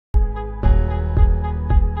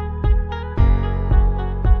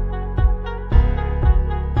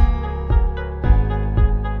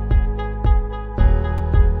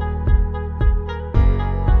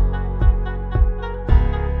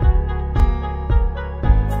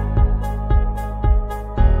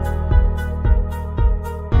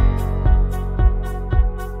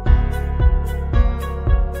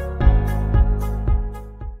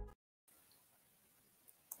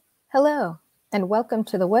and welcome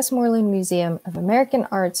to the Westmoreland Museum of American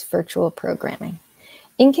Art's virtual programming.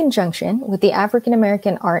 In conjunction with the African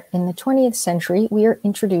American art in the 20th century, we are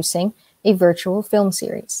introducing a virtual film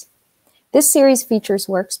series. This series features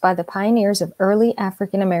works by the pioneers of early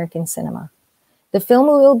African American cinema. The film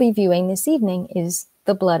we will be viewing this evening is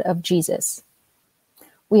The Blood of Jesus.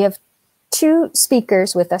 We have two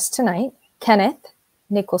speakers with us tonight. Kenneth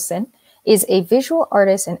Nicholson is a visual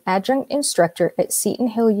artist and adjunct instructor at Seton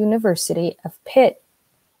Hill University of Pitt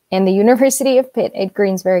and the University of Pitt at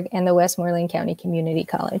Greensburg and the Westmoreland County Community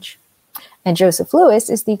College. And Joseph Lewis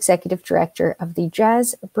is the executive director of the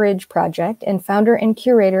Jazz Bridge Project and founder and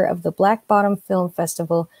curator of the Black Bottom Film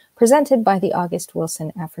Festival presented by the August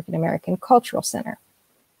Wilson African American Cultural Center.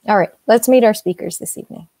 All right, let's meet our speakers this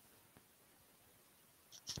evening.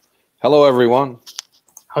 Hello, everyone.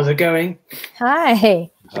 How's it going?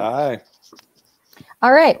 Hi. Hi.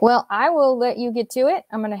 All right, well, I will let you get to it.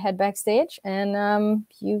 I'm going to head backstage and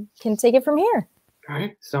you can take it from here. All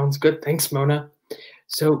right, sounds good. Thanks, Mona.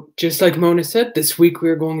 So just like Mona said, this week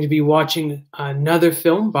we're going to be watching another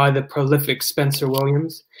film by the prolific Spencer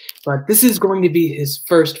Williams, but this is going to be his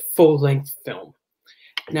first full-length film.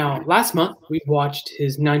 Now, last month we watched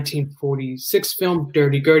his 1946 film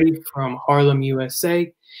Dirty Gertie from Harlem,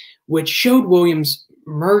 USA, which showed Williams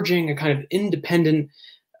merging a kind of independent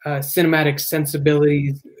cinematic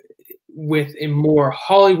sensibilities with a more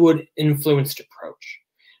Hollywood-influenced approach.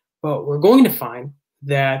 But we're going to find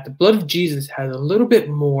that The Blood of Jesus has a little bit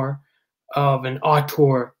more of an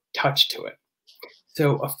auteur touch to it.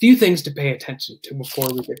 So a few things to pay attention to before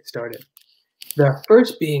we get started. The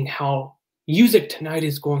first being how music tonight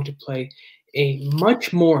is going to play a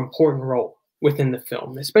much more important role within the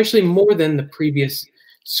film, especially more than the previous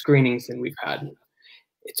screenings that we've had.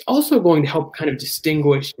 It's also going to help kind of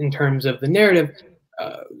distinguish in terms of the narrative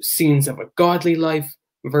scenes of a godly life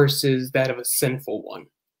versus that of a sinful one.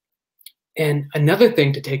 And another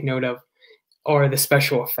thing to take note of are the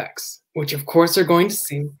special effects, which of course are going to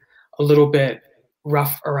seem a little bit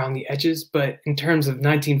rough around the edges, but in terms of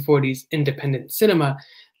 1940s independent cinema,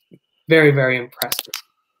 very, very impressive.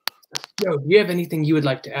 Joe, do you have anything you would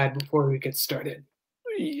like to add before we get started?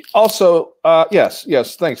 Also, yes,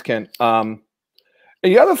 thanks, Ken.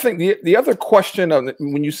 And the other thing, the other question of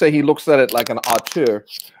when you say he looks at it like an auteur,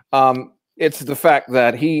 it's the fact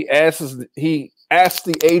that he asks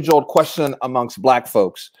the age-old question amongst Black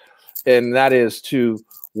folks, and that is to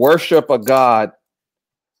worship a God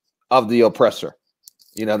of the oppressor.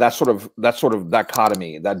 You know, that sort of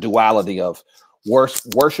dichotomy, that duality of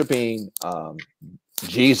worshiping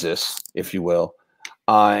Jesus, if you will,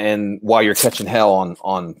 and while you're catching hell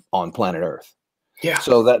on planet Earth. Yeah.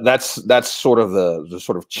 So that's sort of the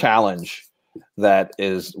sort of challenge that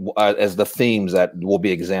is as the themes that will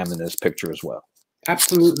be examined in this picture as well.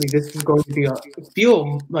 Absolutely, this is going to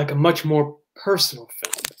feel like a much more personal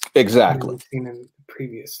film. Exactly. Than we've seen in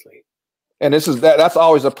previously. And that's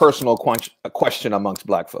always a personal question amongst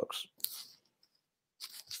Black folks.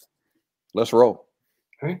 Let's roll.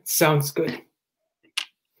 All right, sounds good.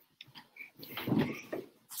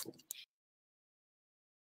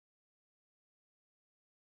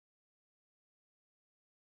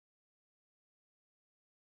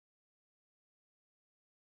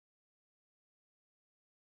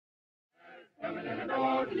 Coming in the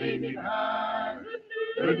door to leave me behind.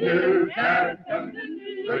 Good news, Dad's coming.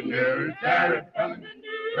 Good news, Dad's coming.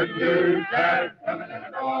 Good news, Dad's coming in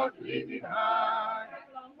the door to leave me behind. There's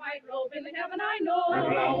a long white robe in the heaven I know. There's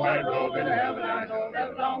a long white robe in the heaven I know.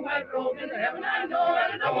 There's a long white robe in the heaven I know.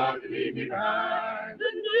 And I don't want to leave me behind.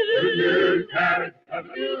 Good news, Dad's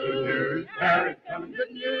coming. Good news, Dad's coming.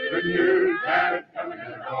 Good news, Dad's coming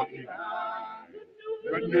in the door to leave me behind.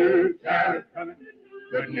 Good news, Dad's coming.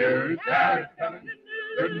 Good news, Dad's coming.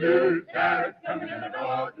 Good news, Dad's coming in the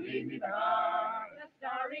door to leave me behind. That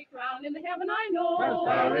starry crown in the heaven I know. That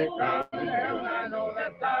starry crown in the heaven I know.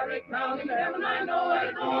 That starry crown in the heaven I know. And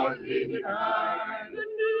the door to leave me behind.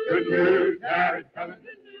 Good news, Dad's coming.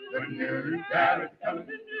 Good news, Dad's coming.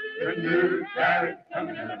 Good news, Dad's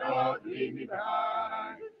coming in the door to leave me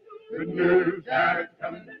behind. Good news, Dad's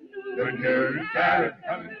coming. Good news, Dad's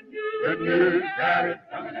coming. Good news, Dad's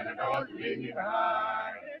coming in the door to leave me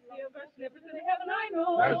behind. There's silver slippers in the heaven I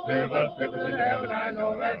know. There's silver slippers in the heaven I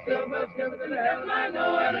know. There's silver slippers in the heaven I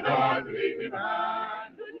know. And the door to leave me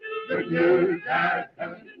behind. Good news, Dad's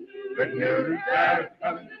coming. Good news, Dad's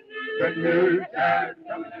coming. Good news, Dad's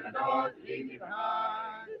coming in the door to leave me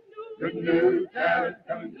behind. Good news, Dad's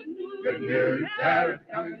coming. Good news, Dad's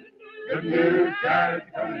coming. Good news, Dad's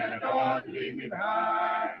coming in the door to leave me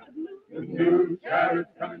behind. Good news, Dad's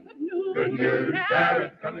coming. Good news,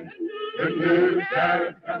 Sarah's coming. Good news,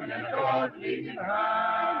 Sarah's coming, and the Lord leave me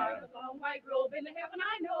behind. The long white robe in heaven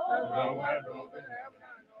I know. The long white robe in heaven I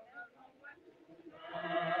know.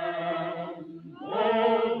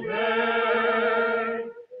 Oh, there,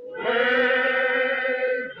 way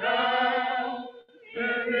down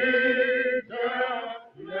in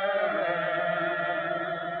Egypt's land,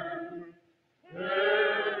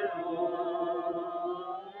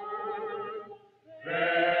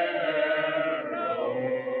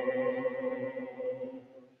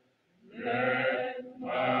 let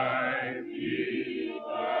my people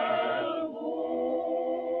go.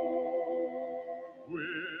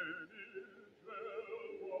 When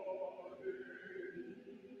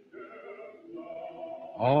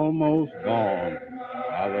almost gone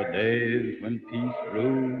are the days when peace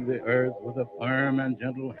ruled the earth with a firm and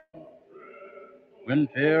gentle hand, when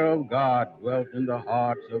fear of God dwelt in the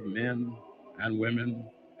hearts of men and women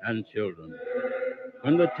and children,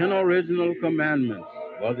 when the 10 original commandments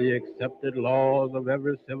were the accepted laws of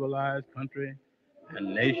every civilized country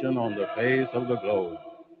and nation on the face of the globe,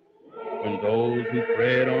 when those who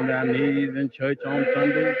prayed on their knees in church on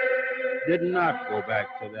Sundays did not go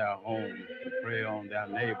back to their homes to pray on their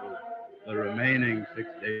neighbors the remaining 6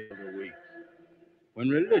 days of the week, when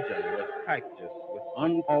religion was practiced with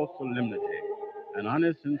uncalled solemnity and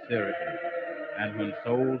honest sincerity, and when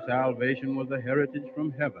soul salvation was a heritage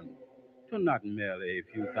from heaven to not merely a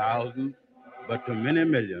few thousand, but to many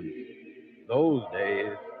millions, those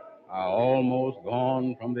days are almost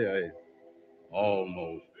gone from the earth.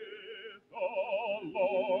 Almost. The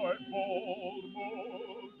Lord told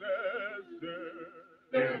Moses,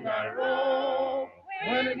 still got a robe.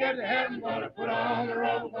 When you get to heaven, gonna put on the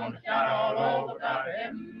robe, gonna shout all over about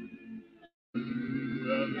heaven.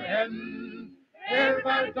 Heaven.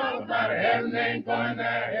 Everybody talking about heaven, ain't going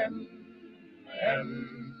there. Heaven.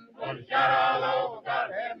 Heaven. Gonna shout all over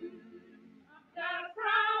about heaven. Got a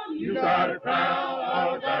crown. You got a crown.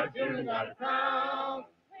 All of our children got a crown.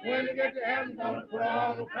 When you get to heaven, gonna put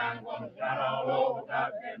on the crown, gonna shout all over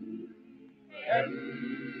about heaven.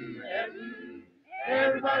 Heaven, heaven.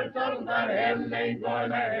 Everybody talking about heaven, ain't going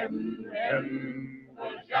to heaven. Heaven,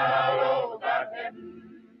 gonna shout all over about heaven.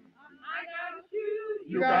 I got a shoe.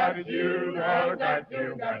 You got a shoe, all got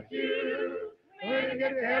you, got a shoe. When you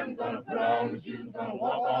get to heaven, gonna put on the shoes, gonna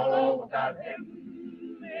walk all over about heaven.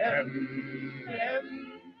 Heaven,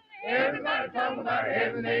 heaven. Everybody talking about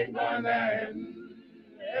heaven, ain't going there. Heaven.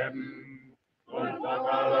 Heaven, gonna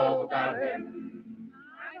walk all over about heaven.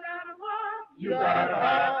 I got a harp. You got a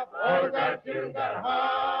harp, all got you got a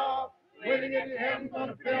harp. When you get to heaven,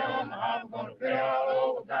 gonna play on the harp, gonna play all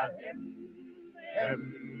over about heaven.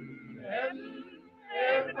 Heaven, heaven,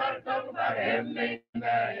 everybody talking about heaven, ain't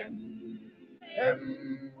there. Heaven,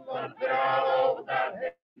 heaven, gonna play all over about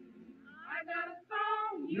heaven. I got a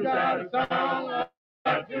song. You got a song, all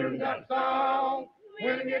got you got a song.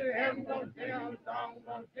 When you get to heaven, gonna sing all the songs,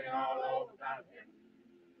 gonna sing all over about heaven.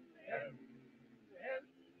 Heaven, heaven.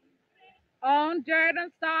 On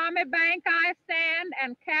Jordan's stormy bank I stand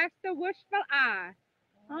and cast a wishful eye.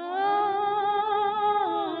 On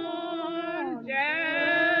Jordan's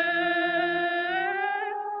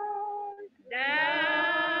down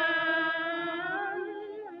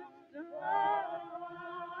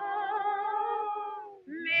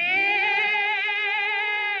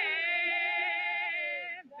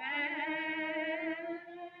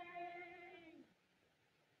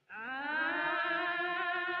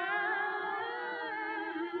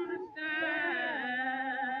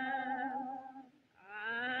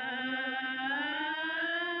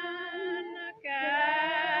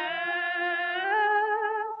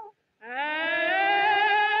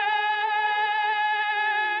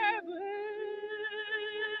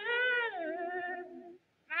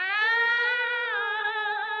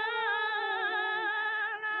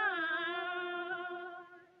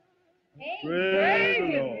Praise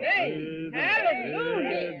His name.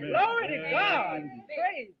 Hallelujah. Glory to God.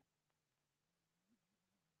 Praise.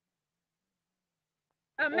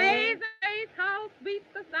 Amazing grace, how sweet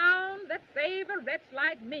the sound that saved a wretch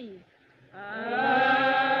like me.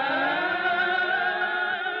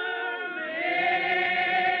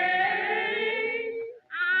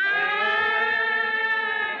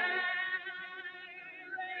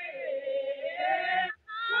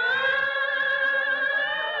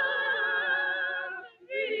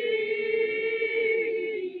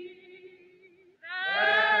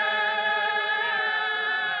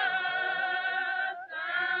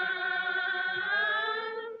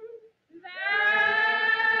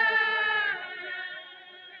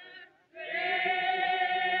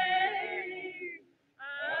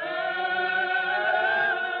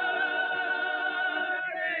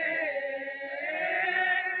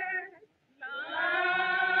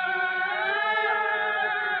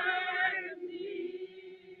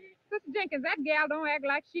 Jenkins, that gal don't act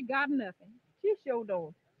like she got nothing. She sure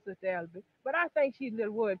don't, Sister Elby. But I think she's a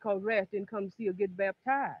little worried because Rash didn't come to see her get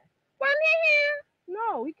baptized. Wasn't he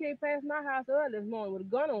No, he came past my house early this morning with a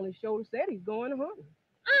gun on his shoulder, said he's going hunting.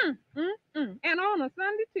 here? And on a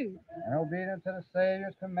Sunday, too. In obedience to the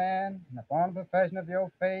Savior's command, and upon the profession of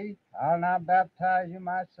your faith, I'll now baptize you,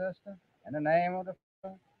 my sister, in the name of the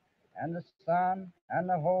Father, and the Son, and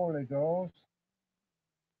the Holy Ghost.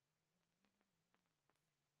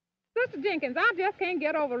 Sister Jenkins, I just can't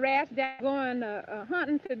get over Rash Jack going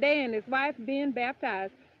hunting today and his wife being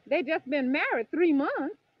baptized. They just been married 3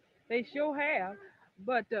 months. They sure have.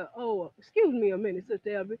 But, excuse me a minute, Sister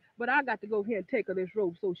Elby, but I got to go here and take her this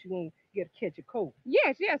robe so she won't catch a cold.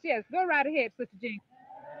 Yes. Go right ahead, Sister Jenkins.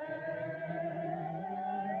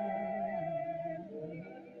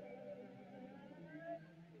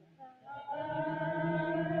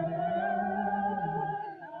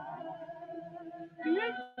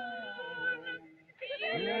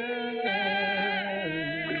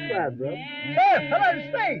 Keep quiet, brother. Hey, somebody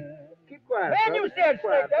stay. Keep quiet, man, you said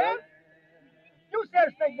stay, man. You said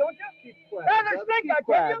snake, don't you? Keep quiet. That's a snake, I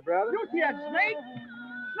tell you. Brother. You said snake.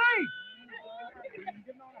 Snake.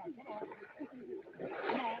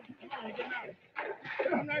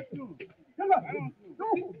 Come on.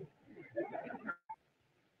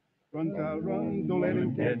 Run, child, run, don't let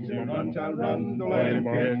him catch you. Run, child, run, don't let him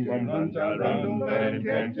catch you. Run, child, run, don't let him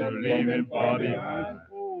catch you. Leave him far behind.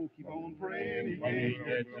 Oh, keep on praying, he can't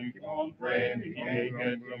catch you. Keep on praying, he can't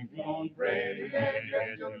catch you. Keep on praying, he can't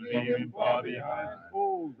catch you. Leave him far behind.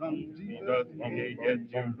 Oh, run, Jesus, he can't get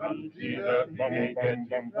you. Run, Jesus, he can't get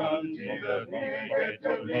you. Run, Jesus, he can't get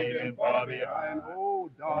you. Leave him far behind. Oh,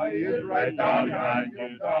 die is right down behind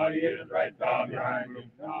you. Die is right down behind you.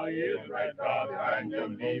 Die is right down behind you.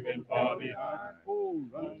 Leave him far behind. Oh,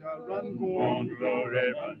 run, child, run, go on,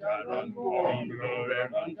 glory. Run, child, run, go on, glory.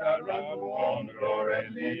 Run, child, run, go on, glory.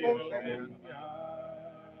 Leave him behind.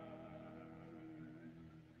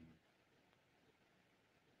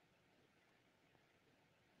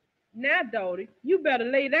 Now, Dodie, you better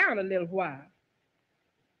lay down a little while.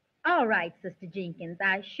 All right, Sister Jenkins,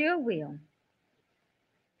 I sure will.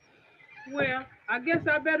 Well, I guess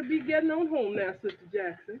I better be getting on home now, Sister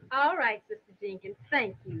Jackson. All right, Sister Jenkins,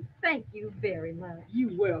 thank you. Thank you very much.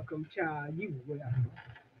 You welcome, child. You welcome.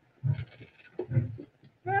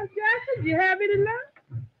 Well, Jackson, do you have any luck?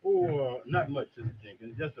 Oh, not much, Sister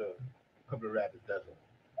Jenkins. Just a couple of rabbits, that's all.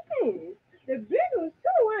 The big ones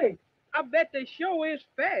too, ain't? I bet they sure is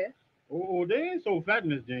fast. Oh, they ain't so fat,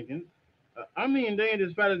 Miss Jenkins. I mean, they ain't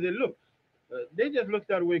as fat as they look. They just look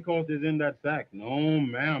that way because they're in that sack. No,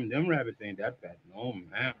 ma'am, them rabbits ain't that fat. No,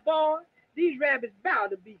 ma'am. Boy, these rabbits bound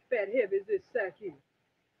to be fat heavy as this sack is.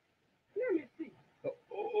 Let me see.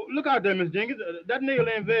 Look out there, Miss Jenkins. That nail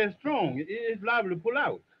ain't very strong. It's liable to pull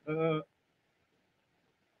out.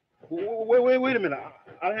 Wait a minute.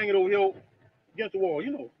 I'll hang it over here against the wall,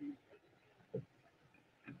 you know.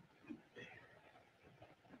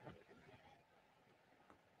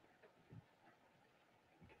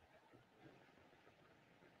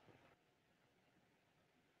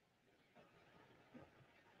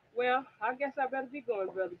 Well, I guess I better be going,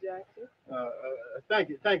 Brother Jackson.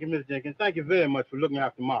 Thank you, Miss Jenkins. Thank you very much for looking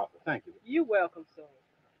after Martha. Thank you. You're welcome, sir.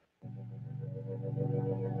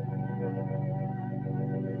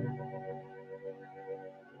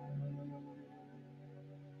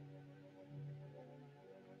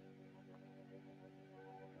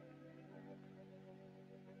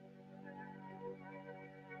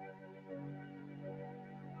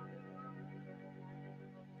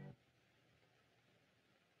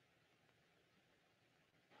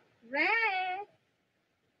 Red,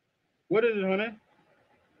 What is it, honey?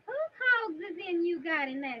 whose hogs is in you got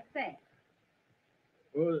in that sack?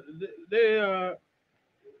 Well, they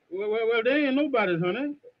ain't nobody's,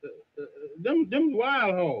 honey. Them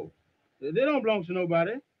wild hogs. They don't belong to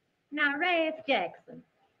nobody. Now, Red Jackson,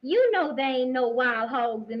 you know there ain't no wild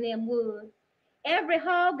hogs in them woods. Every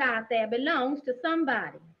hog out there belongs to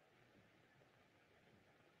somebody.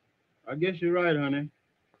 I guess you're right, honey.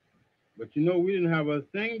 But you know, we didn't have a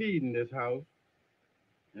thing to eat in this house.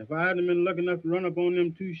 And if I hadn't been lucky enough to run up on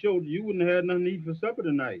them two shoulders, you wouldn't have had nothing to eat for supper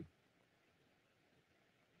tonight.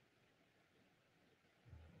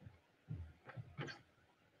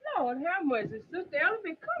 Lord, how much is Sister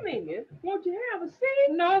Elby coming? Won't you have a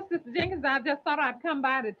seat? No, Sister Jenkins, I just thought I'd come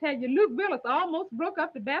by to tell you Luke Billis almost broke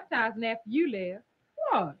up the baptizing after you left.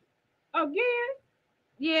 What? Again?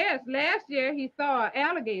 Yes, last year he saw an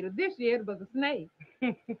alligator. This year it was a snake.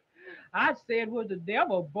 I said it was the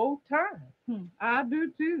devil both times. I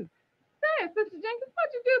do too. Say, Sister Jenkins,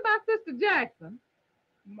 what you do about Sister Jackson?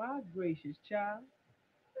 My gracious, child.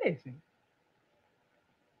 Listen,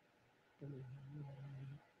 Sure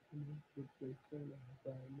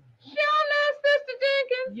enough, Sister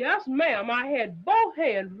Jenkins. Yes, ma'am. I had both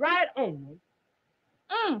hands right on them.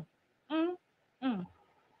 Mm, mm, mm.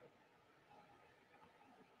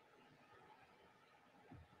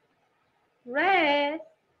 Raz,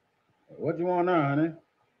 What you want now, honey?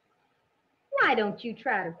 why don't you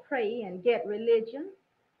try to pray and get religion?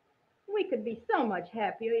 We could be so much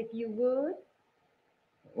happier if you would.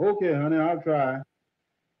 Okay, honey, I'll try.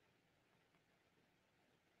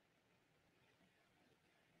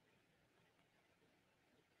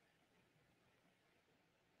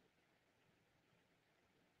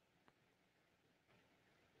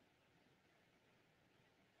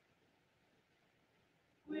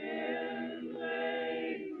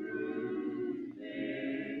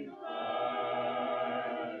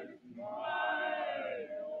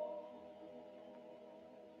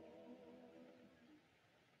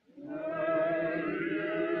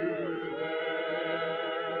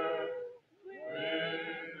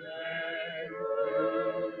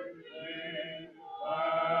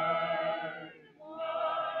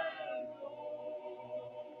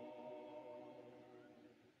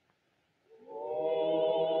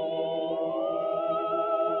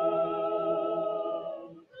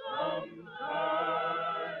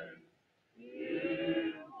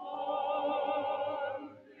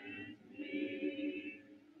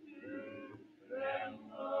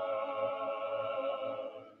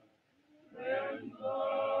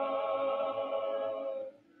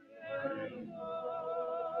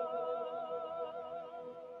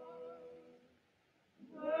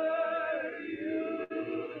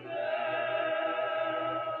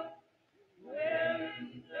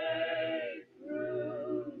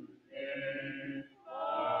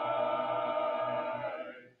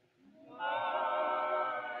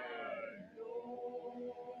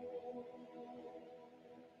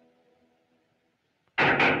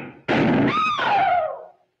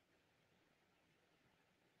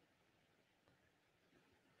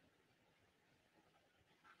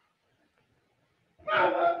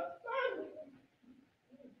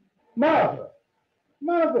 Mother!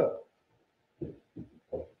 Mother!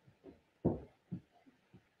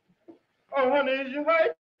 Oh, honey, is you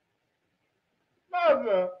right?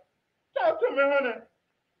 Mother! Talk to me, honey.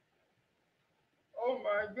 Oh,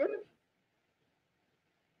 my goodness.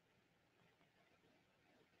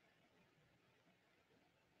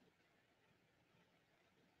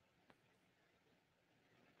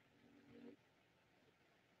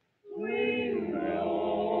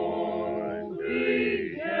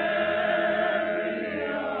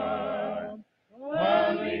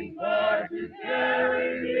 Coming far to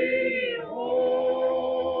carry me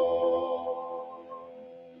home.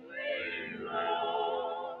 Sweet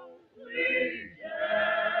Lord, sweet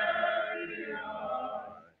chariot,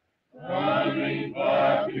 coming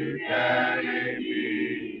far to carry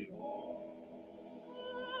me home. I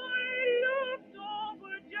looked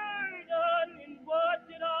over Jordan, and what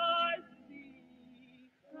did I see?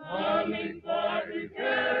 Coming far to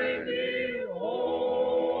carry me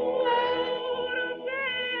home.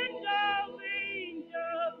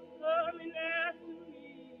 Coming after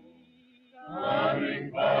me,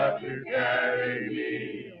 coming far to carry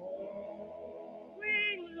me home.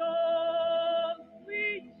 Sweet Lord,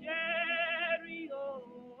 sweet chariot,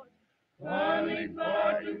 coming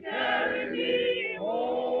far to carry me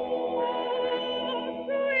home.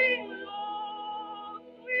 Sweet Lord,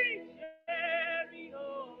 sweet chariot,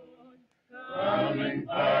 coming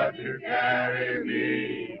far to carry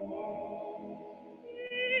me home.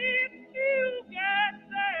 If you get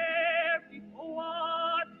there before I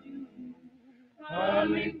do,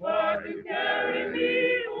 coming far to carry me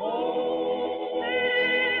home.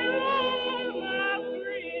 And all my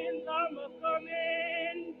friends I'm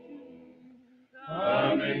a-coming too,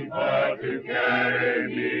 coming far to carry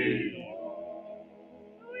me home.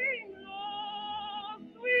 Sweet Lord,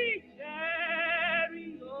 sweet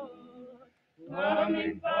chariot,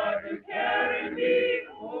 coming far to carry me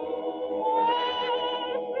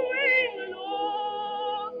home. Sweet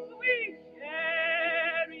Lord, sweet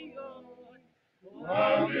chariot,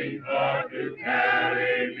 coming far to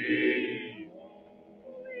carry me home.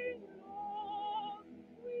 Sweet Lord,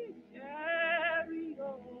 sweet chariot,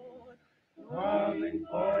 coming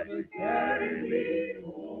far to carry me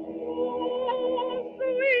home.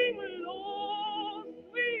 Sweet Lord,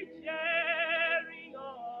 sweet chariot,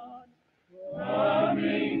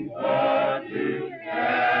 coming far to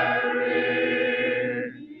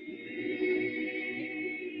carry me.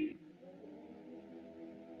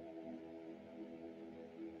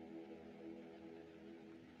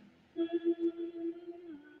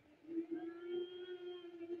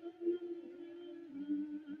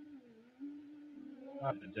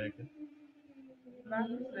 Jenkins? Not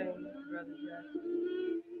the same, Brother Jackson.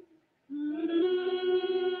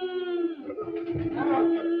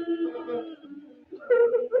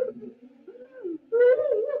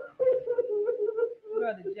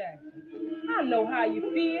 Brother Jackson, I know how you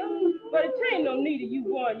feel, but it ain't no need of you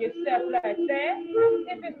worrying yourself like that.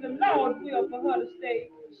 If it's the Lord's will for her to stay,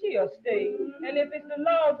 she'll stay. And if it's the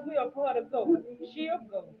Lord's will for her to go, she'll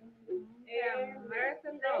go. Yeah,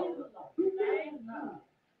 mercy, Lord.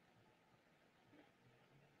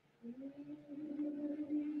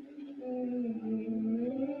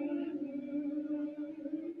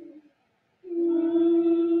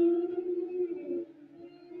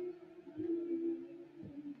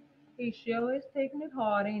 He sure is taking it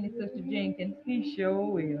hard, ain't he, Sister Jenkins? He sure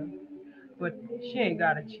will. But she ain't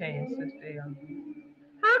got a chance, Sister Ellen.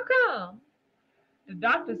 How come? The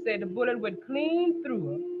doctor said the bullet went clean through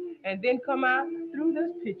her and then come out through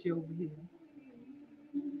this picture over here.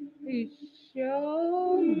 He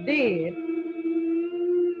sure did.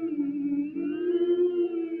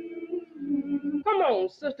 Come on,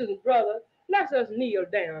 sisters and brothers, let us kneel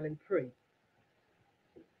down and pray.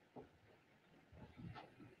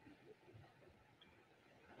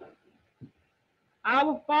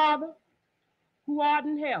 Our Father, who art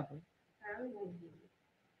in heaven,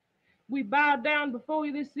 we bow down before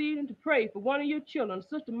you this evening to pray for one of your children,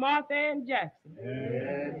 Sister Martha Ann Jackson.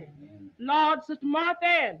 Amen. Lord, Sister Martha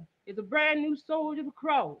Ann is a brand new soldier of the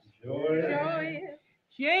cross. Sure is.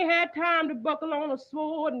 She ain't had time to buckle on a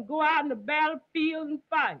sword and go out in the battlefield and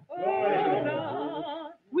fight. Oh,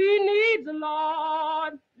 Lord. We need the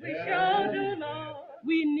Lord. We sure do, Lord.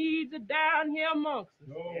 We need her down here amongst us.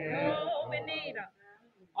 Oh, we need her.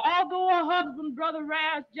 Although her husband, Brother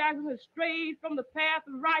Raz Jackson, has strayed from the path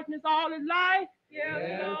of righteousness all his life,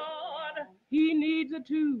 yes, Lord, he needs her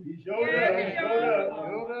too. He showed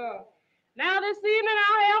up. Now this evening,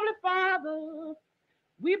 our Heavenly Father,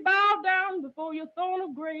 we bow down before your throne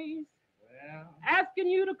of grace, asking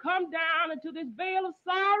you to come down into this vale of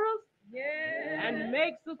sorrows and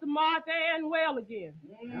make Sister Martha Ann well again.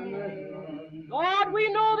 Lord, we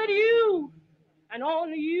know that you and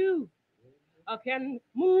only you can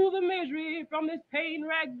move the misery from this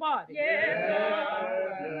pain-racked body.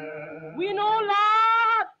 We know,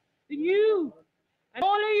 Lord, that you and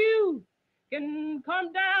only you can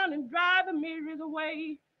come down and drive the miseries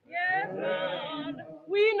away. Yes, Lord.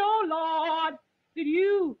 We know, Lord, that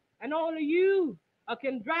you and only you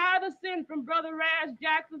can drive the sin from Brother Raz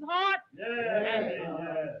Jackson's heart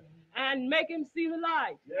and make him see the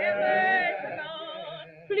light. Yes, Lord.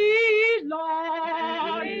 Please,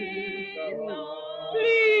 Lord. Please, Lord.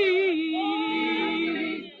 Please.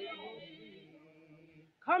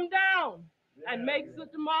 Come down and make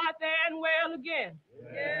Sister Martha Ann well again.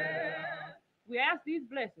 We ask these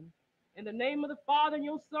blessings in the name of the Father and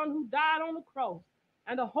your Son who died on the cross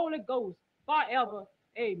and the Holy Ghost forever.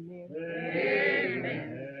 Amen.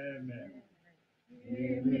 Amen.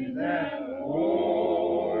 Give me that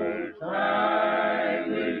old time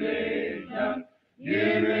religion.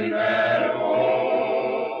 Give me that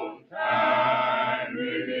old time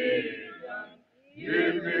religion.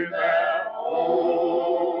 Give me that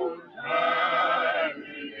old time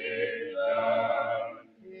religion.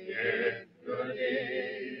 It's good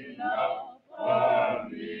enough for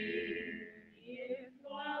me. It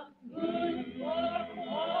was good for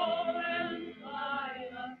Paul and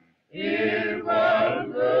Silas. It was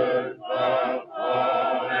good for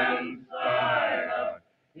Paul and Silas.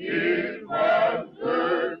 It was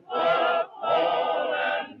good for Paul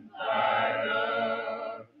and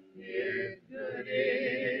Silas. It's good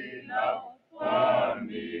enough for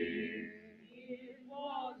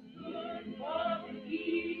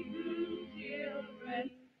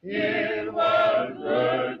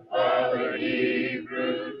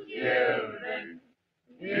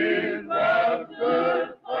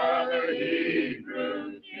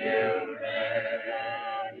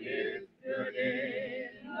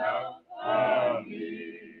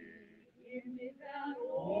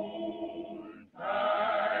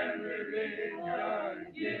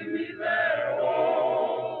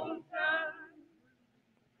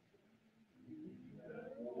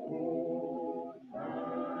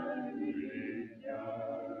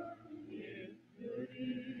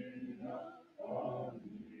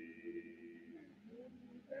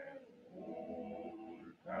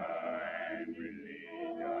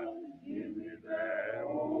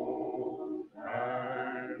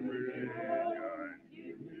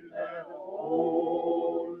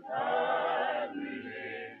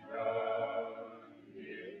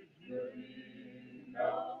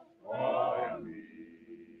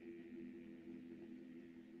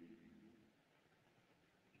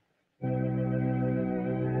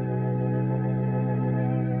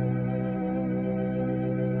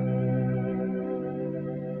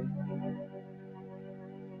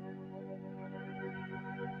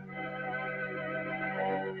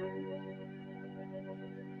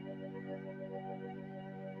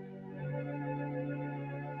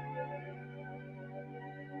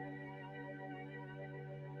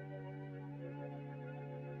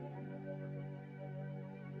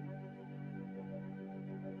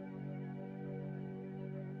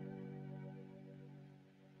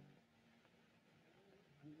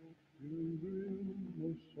children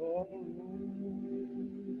of sorrow.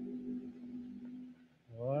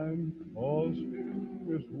 I'm tossed in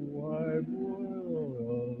this wide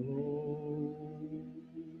world alone.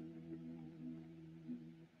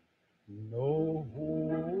 No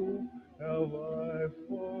hope have I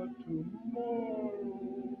for tomorrow.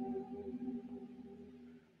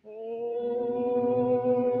 Oh,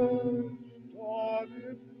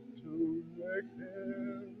 started to make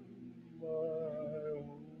him my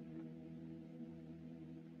own.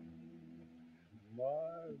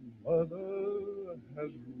 My mother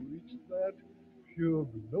has reached that pure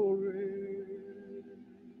glory.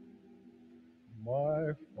 My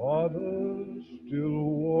father still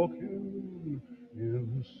walking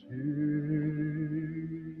in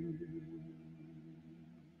sin.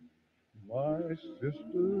 My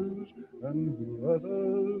sisters and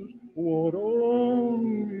brothers won't own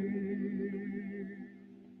me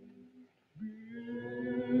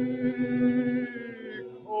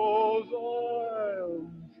because I'm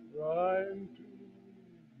trying to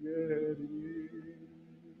get in.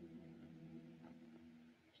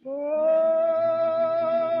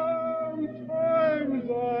 Sometimes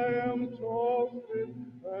I am tossed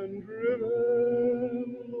and driven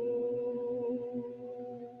low.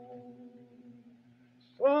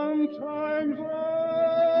 Sometimes I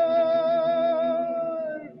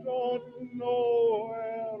don't know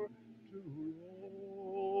where to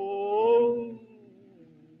roll.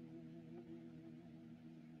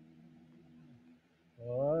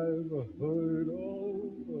 I've heard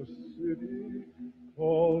of a city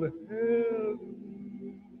called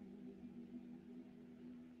heaven.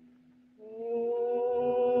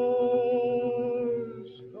 Oh,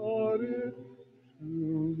 started to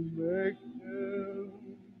make them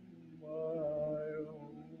my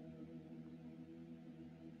own.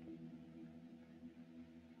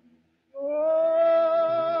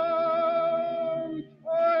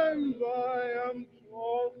 Sometimes I am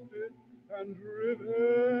tossed and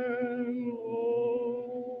driven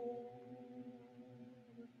low.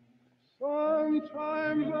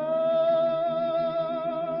 Sometimes I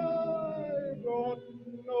don't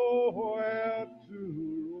know where to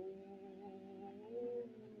roam.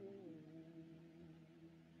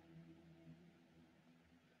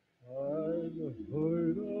 I've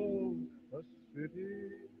heard of a city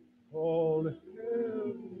called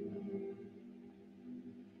heaven.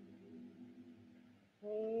 I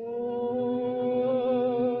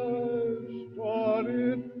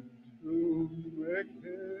started to make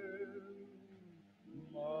it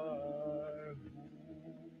my home.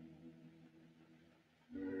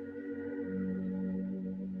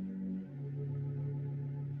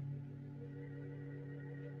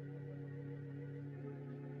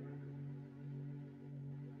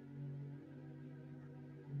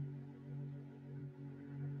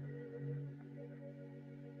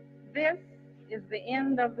 This is the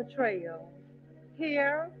end of the trail.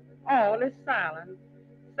 Here, all is silent,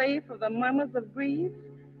 save for the murmurs of grief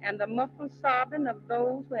and the muffled sobbing of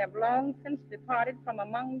those who have long since departed from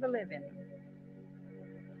among the living.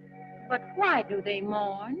 But why do they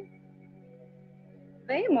mourn?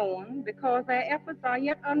 They mourn because their efforts are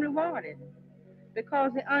yet unrewarded,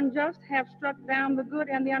 because the unjust have struck down the good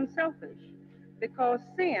and the unselfish, because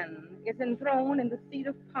sin is enthroned in the seat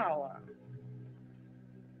of power.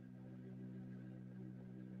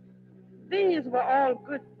 These were all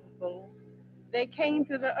good people. They came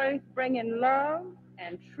to the earth bringing love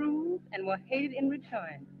and truth and were hated in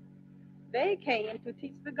return. They came to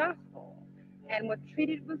teach the gospel and were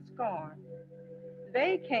treated with scorn.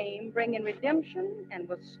 They came bringing redemption and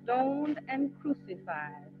were stoned and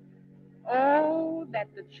crucified. Oh, that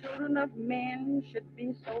the children of men should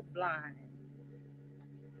be so blind.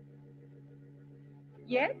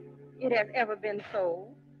 Yet it has ever been so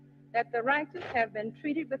that the righteous have been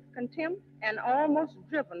treated with contempt and almost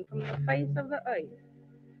driven from the face of the earth.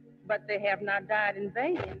 But they have not died in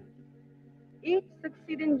vain. Each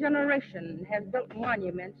succeeding generation has built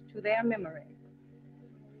monuments to their memory.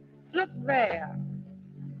 Look there,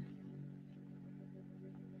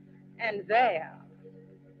 and there,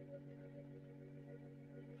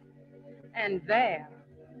 and there.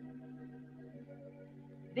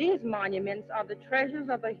 These monuments are the treasures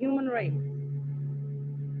of the human race.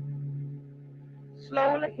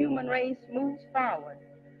 Slowly, the human race moves forward,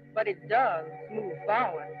 but it does move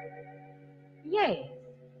forward. Yes.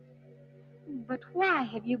 But why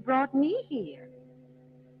have you brought me here?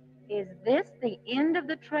 Is this the end of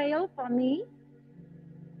the trail for me?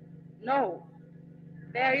 No,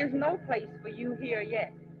 there is no place for you here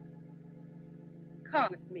yet. Come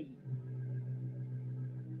with me.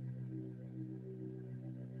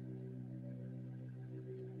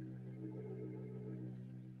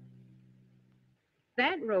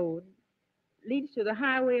 That road leads to the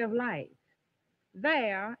highway of life.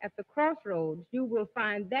 There, at the crossroads, you will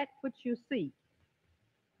find that which you seek.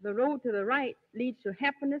 The road to the right leads to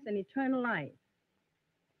happiness and eternal life.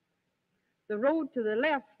 The road to the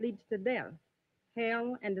left leads to death,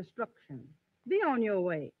 hell, and destruction. Be on your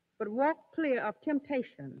way, but walk clear of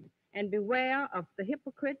temptation and beware of the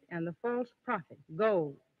hypocrite and the false prophet.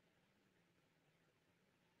 Go.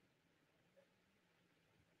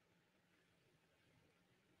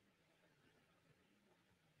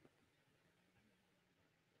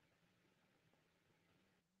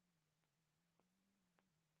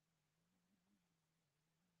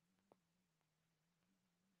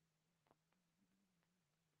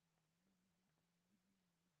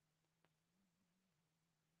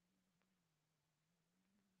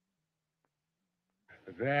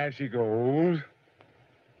 There she goes.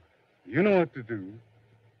 You know what to do.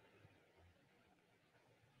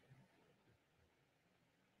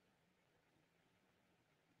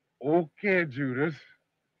 Okay, Judas.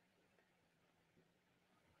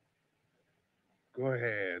 Go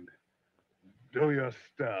ahead. Do your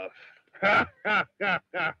stuff.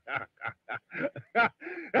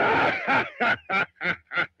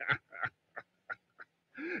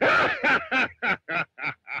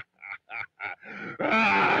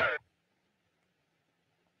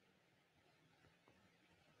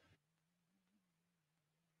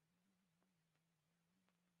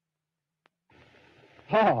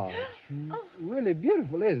 Oh, it's really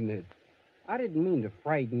beautiful, isn't it? I didn't mean to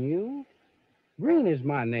frighten you. Green is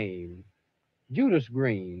my name. Judas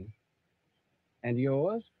Green. And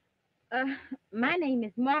yours? My name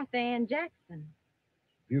is Martha Ann Jackson.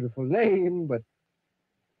 Beautiful name, but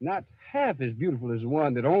not half as beautiful as the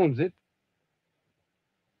one that owns it.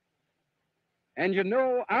 And you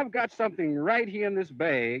know, I've got something right here in this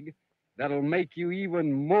bag that'll make you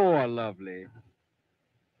even more lovely.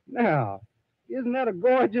 Now, isn't that a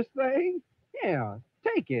gorgeous thing? Yeah,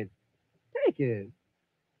 take it. Take it.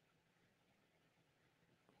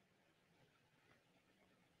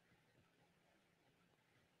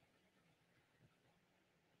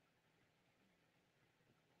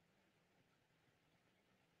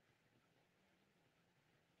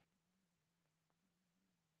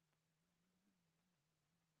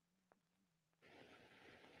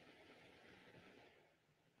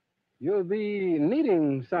 You'll be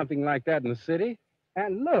needing something like that in the city.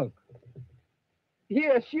 And look,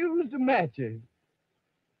 here are shoes to match it.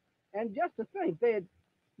 And just to think, they're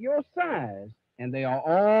your size. And they are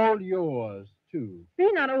all yours, too.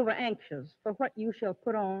 Be not over anxious for what you shall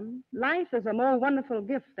put on. Life is a more wonderful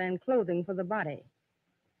gift than clothing for the body.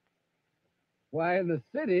 Why, in the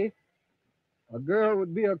city, a girl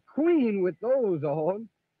would be a queen with those on.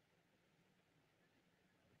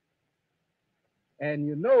 And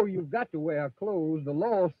you know you've got to wear clothes. The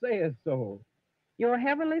law says so. Your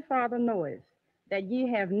heavenly Father knoweth that ye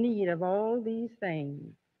have need of all these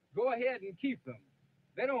things. Go ahead and keep them.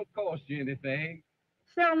 They don't cost you anything.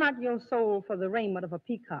 Sell not your soul for the raiment of a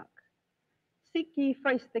peacock. Seek ye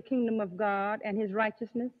first the kingdom of God and his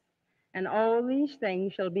righteousness, and all these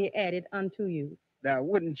things shall be added unto you. Now,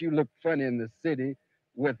 wouldn't you look funny in the city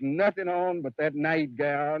with nothing on but that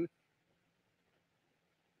nightgown?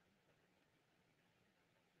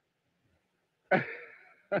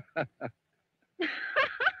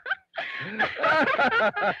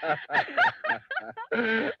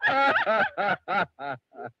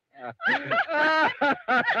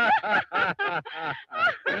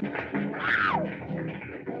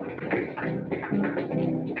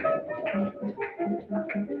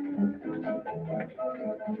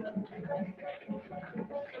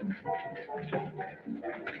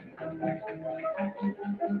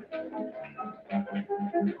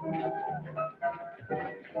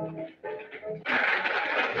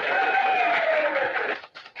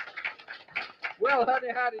 Well, honey,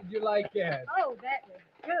 how did you like that? Oh, that was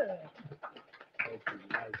good.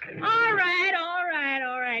 All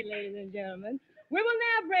right, ladies and gentlemen. We will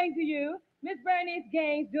now bring to you Miss Bernice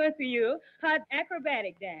Gaines doing for you her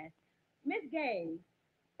acrobatic dance. Miss Gaines.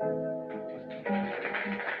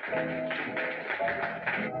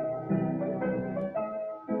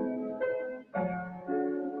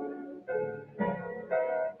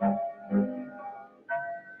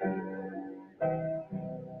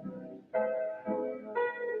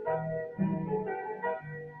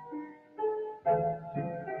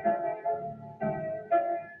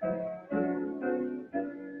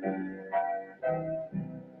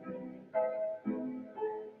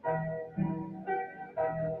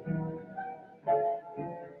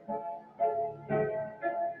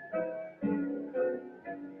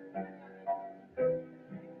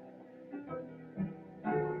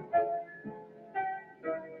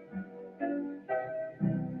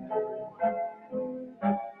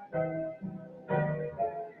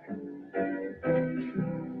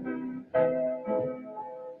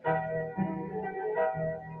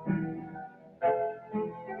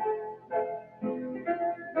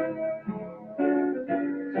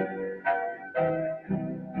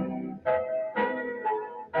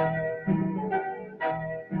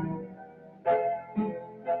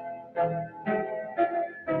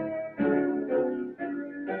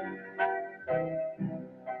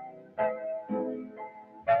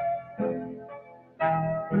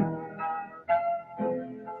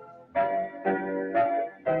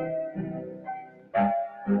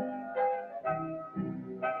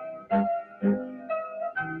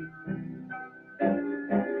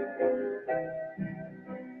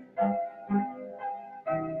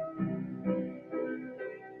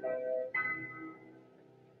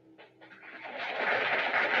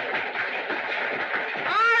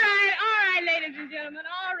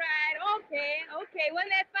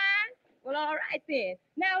 then.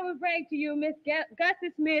 Now we'll bring to you Miss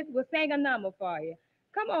Gussie Smith will sing a number for you.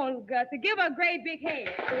 Come on, Gussie. Give her a great big hand.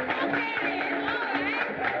 Okay, then. All right.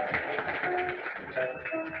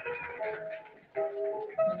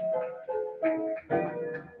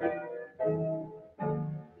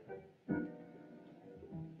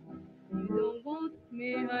 You don't want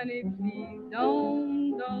me, honey, please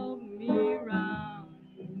don't dog me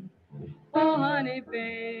round. Oh, honey,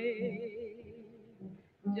 babe,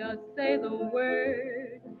 just say the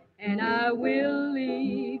word and I will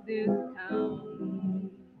leave this town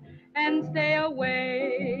and stay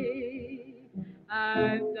away.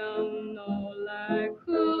 I've done all I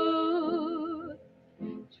could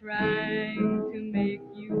trying to make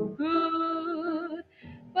you good,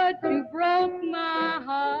 but you broke my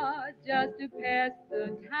heart just to pass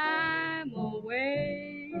the time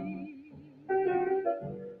away.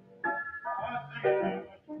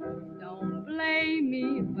 Don't blame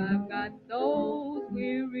me if I've got those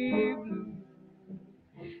weary blues,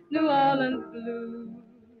 New Orleans blues.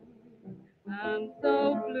 I'm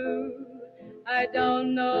so blue, I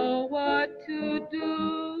don't know what to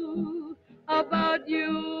do about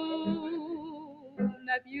you.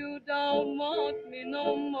 If you don't want me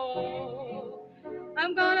no more,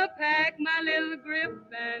 I'm gonna pack my little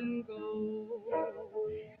grip and go.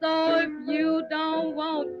 So if you don't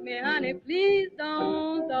want me, honey, please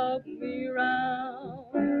don't dog me round.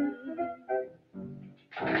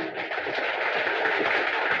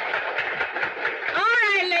 All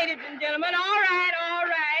right, ladies and gentlemen, all right.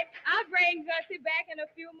 I'll bring Gussie back in a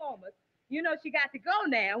few moments. You know she got to go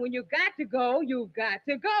now. When you got to go, you got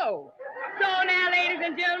to go. So now, ladies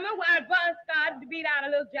and gentlemen, while Buzz started to beat out a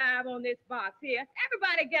little jive on this box here,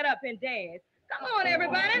 everybody get up and dance. Come on,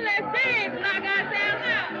 everybody, let's dance. Knock ourselves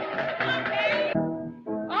out. Okay?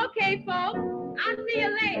 Okay, folks, I'll see you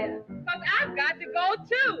later, because I've got to go,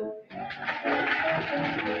 too.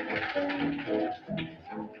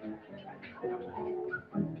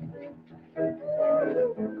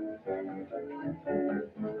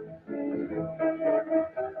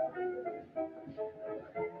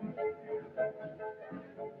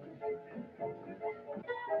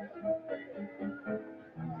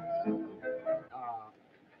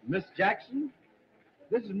 Miss Jackson,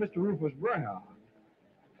 this is Mr. Rufus Brown.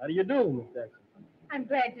 How do you do, Miss Jackson? I'm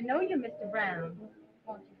glad to know you, Mr. Brown.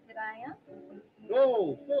 Won't you sit down?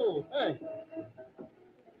 Oh, thanks.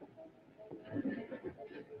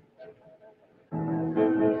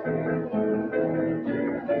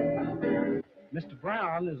 Mr.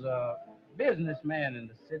 Brown is a businessman in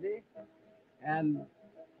the city, and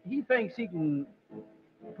he thinks he can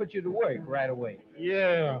put you to work right away.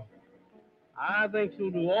 Yeah, I think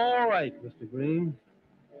you'll do all right, Mr. Green.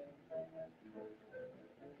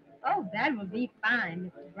 Oh, that will be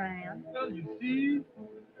fine, Mr. Brown. Well, you see,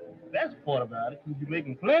 the best part about it, you'll be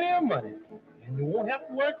making plenty of money, and you won't have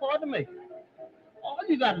to work hard to make it. All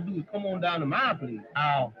you got to do is come on down to my place.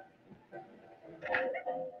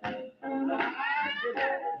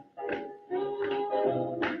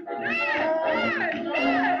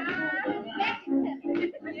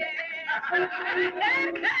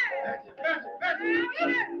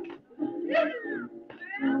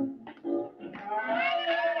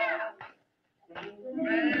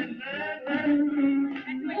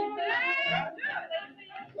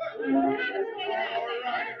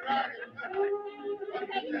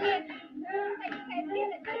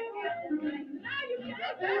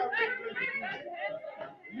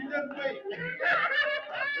 You just wait.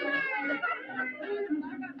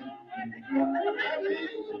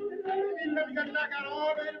 You got to knock out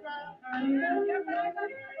all the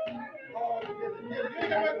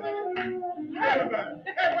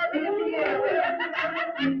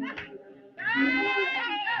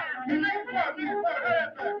everybody.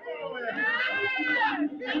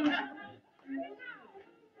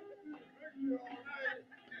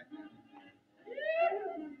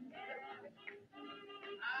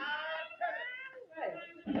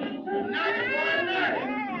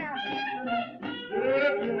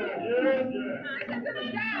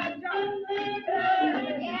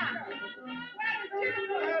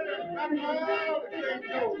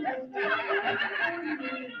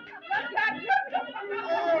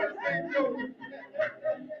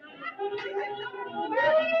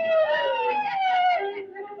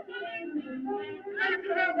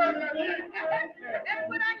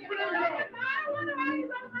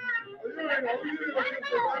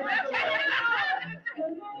 Oh,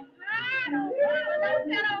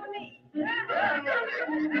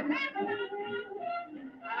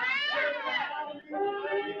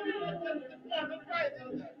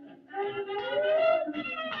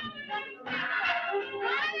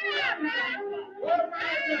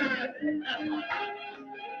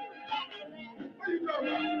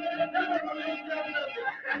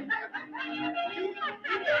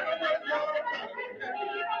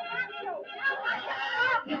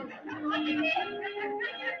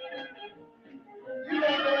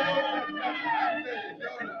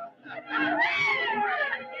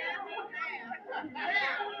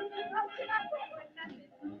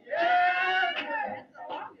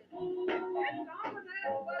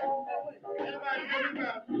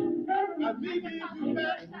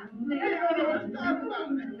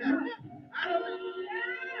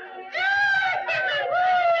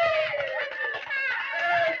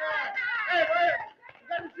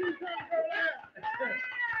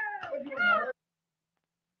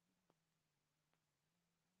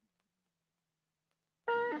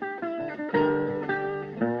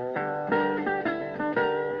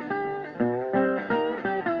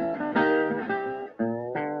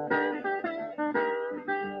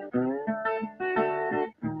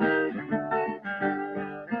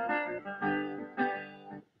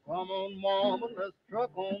 Come on, mama, let's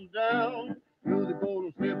truck on down to the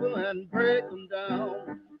Golden Slipper and break them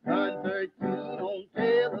down. 913 on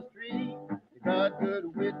Taylor Street. They got good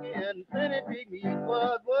whiskey and plenty big meat,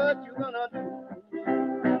 but what you gonna do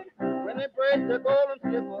when they break the Golden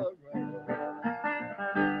Slipper road?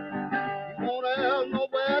 You won't have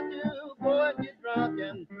nowhere to go and get drunk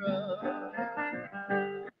and drunk.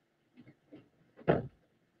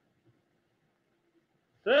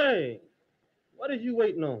 Say, what is you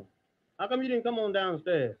waiting on? How come you didn't come on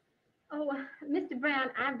downstairs? Oh, Mr.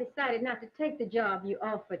 Brown, I've decided not to take the job you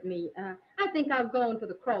offered me. I think I'll go into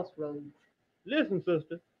the crossroads. Listen,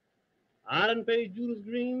 sister, I done paid Judas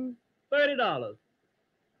Green $30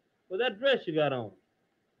 for that dress you got on,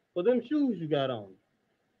 for them shoes you got on.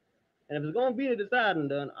 And if it's going to be the deciding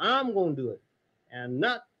done, I'm going to do it, and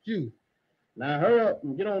not you. Now hurry up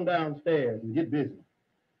and get on downstairs and get busy.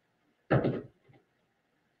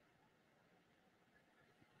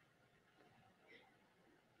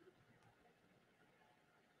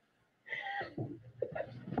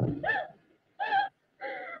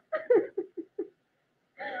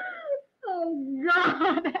 Oh,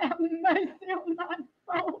 God, have mercy on my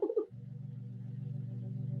soul.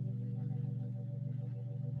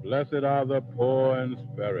 Blessed are the poor in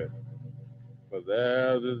spirit, for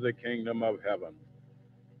theirs is the kingdom of heaven.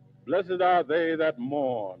 Blessed are they that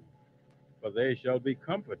mourn, for they shall be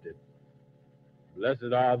comforted.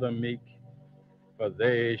 Blessed are the meek, for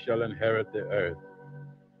they shall inherit the earth.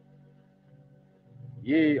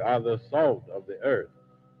 Ye are the salt of the earth.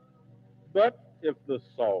 But if the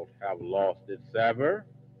salt have lost its savour,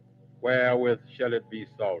 wherewith shall it be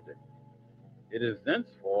salted? It is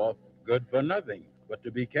thenceforth good for nothing, but to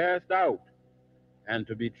be cast out, and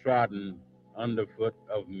to be trodden under foot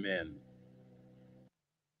of men.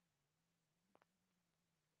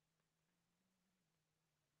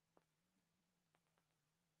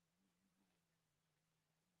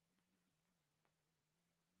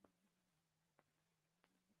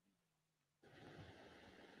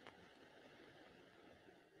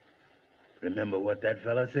 Remember what that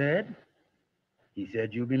fella said? He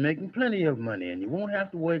said you'll be making plenty of money and you won't have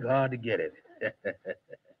to work hard to get it.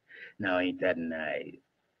 Now, ain't that nice?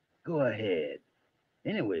 Go ahead.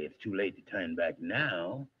 Anyway, it's too late to turn back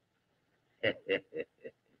now.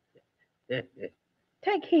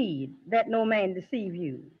 Take heed that no man deceive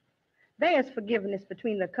you. There is forgiveness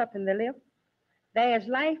between the cup and the lip. There is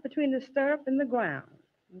life between the stirrup and the ground.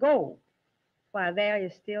 Go, while there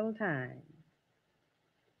is still time.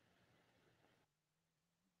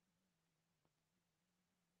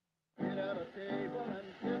 Get at a table and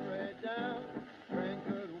sit right down. Drink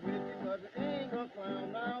good whiskey, but it ain't gonna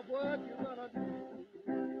clown. Now what you gonna do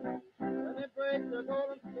when they break the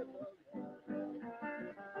Golden Slipper?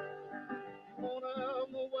 You wanna have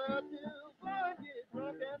nowhere to go and get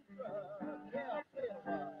drunk and drunk. Yeah, play a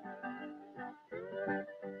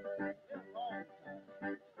while.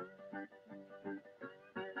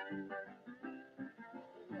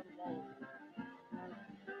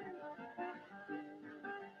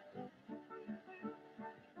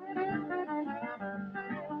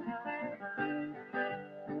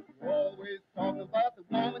 Always talk about the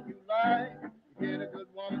woman you like. To get a good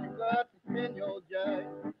woman, you got to spend your jack.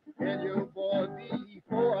 And your boy be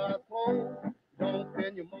 4 hours cold. Don't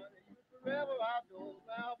spend your money, you forever outdoors.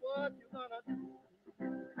 Now what you gonna do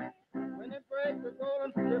when they break the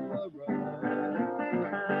Golden Slipper road?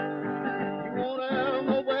 You won't have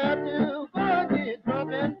nowhere to go and get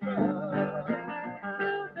drunk and drunk.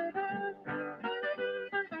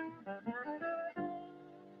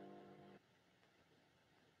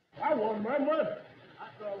 I want my money. I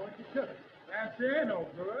saw what you took. That's it, no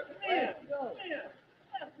good. Let's go.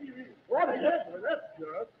 What the heck? That's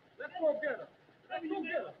good. Let's go get her. Let's go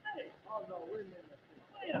get her. Oh, no.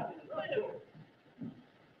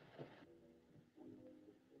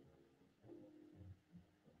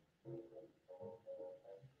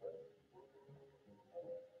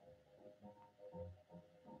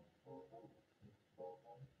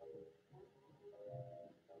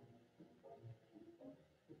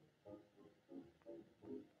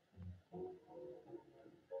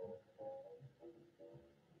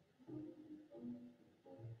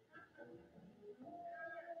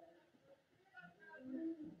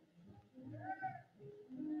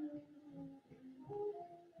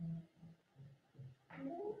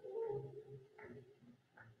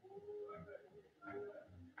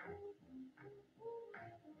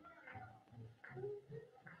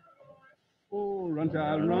 Oh, run,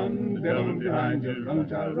 child, run, the devil behind you. Run,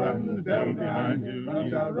 child, run, the devil behind you.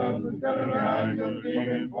 Run, child, run, the devil behind you.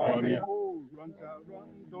 Leaving for me. Oh, run, child, run,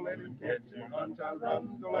 don't let him catch you. Run, child,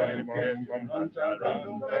 run, don't let him catch you. Run, child, run,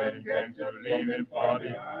 don't let him catch you. Leaving for me.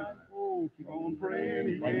 Oh, keep on praying,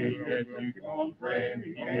 he can't get you. Keep on praying,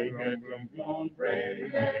 he can't get you. Keep on praying, he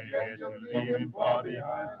can't get you. Leaving for me.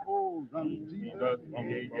 Oh, run, Jesus, he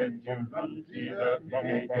can't get you. Run, Jesus, he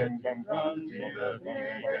can't get you. Run, Jesus, he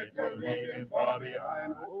can't get you. Leaving far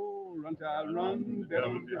behind. Oh, run, child, run, the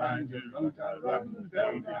devil behind you. Run, child, run, the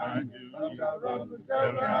devil behind you. Run, child, run, the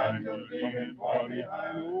devil behind you. Leaving far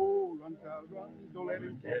behind. Oh, run, child, run, don't let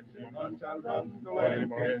him catch you. Run, child, run, don't let him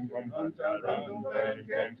catch you. Run, child, run, don't let him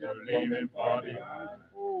catch you. Leaving far behind.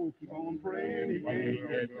 Oh, keep on praying, he can't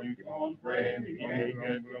get you. Keep on praying, he can't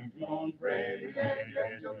get you. Keep on praying, he can't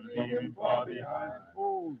get you. Leaving far behind.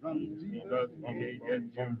 Oh, run, Jesus, he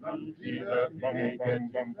can't get you. Run, Jesus, he can't get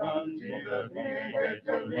you. Run, Jesus, he can't get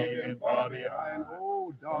you. Leaving far behind.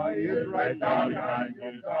 Oh, die is right down behind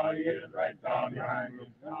you. Die is right down behind you.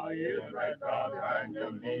 Die is right down behind you.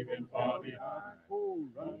 Leaving far behind. Oh,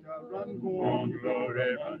 run, child, run, go on,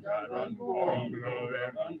 glory. Run, child, run, go on, glory.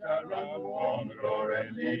 Run, child, run, go on, glory.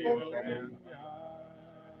 Leave your sins behind.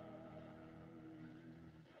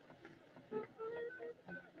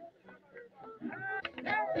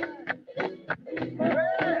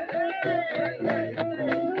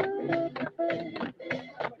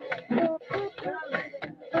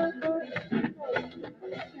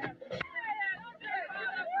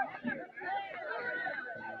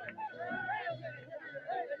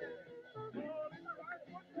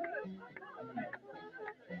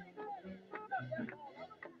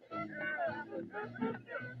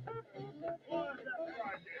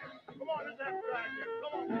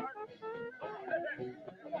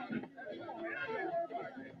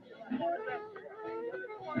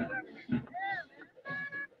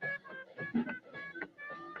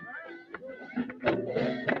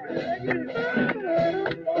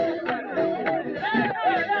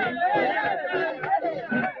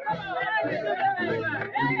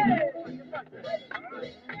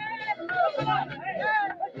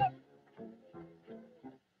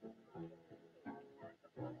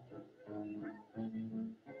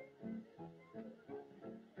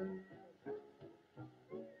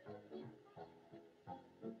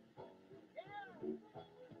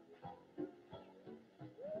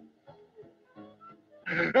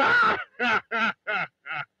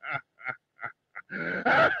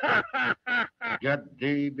 Get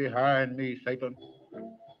thee behind me, Satan.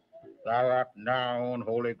 Thou art now on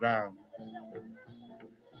holy ground.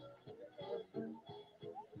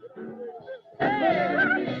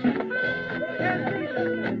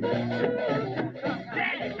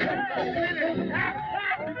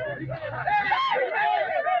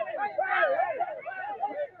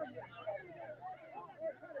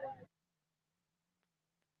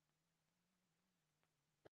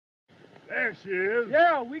 There she is.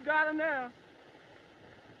 Yeah, we got her now.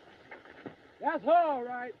 That's her, all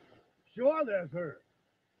right. Sure, that's her.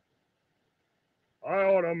 I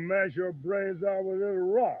ought to mash your brains out with this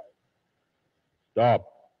rock. Stop.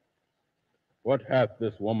 What hath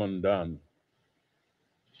this woman done?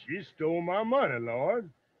 She stole my money, Lord.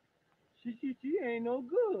 She ain't no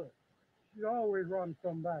good. She always robbing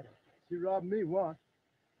somebody. She robbed me once.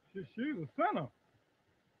 She's a sinner.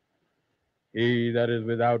 He that is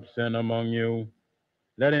without sin among you,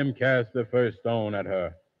 let him cast the first stone at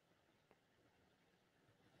her.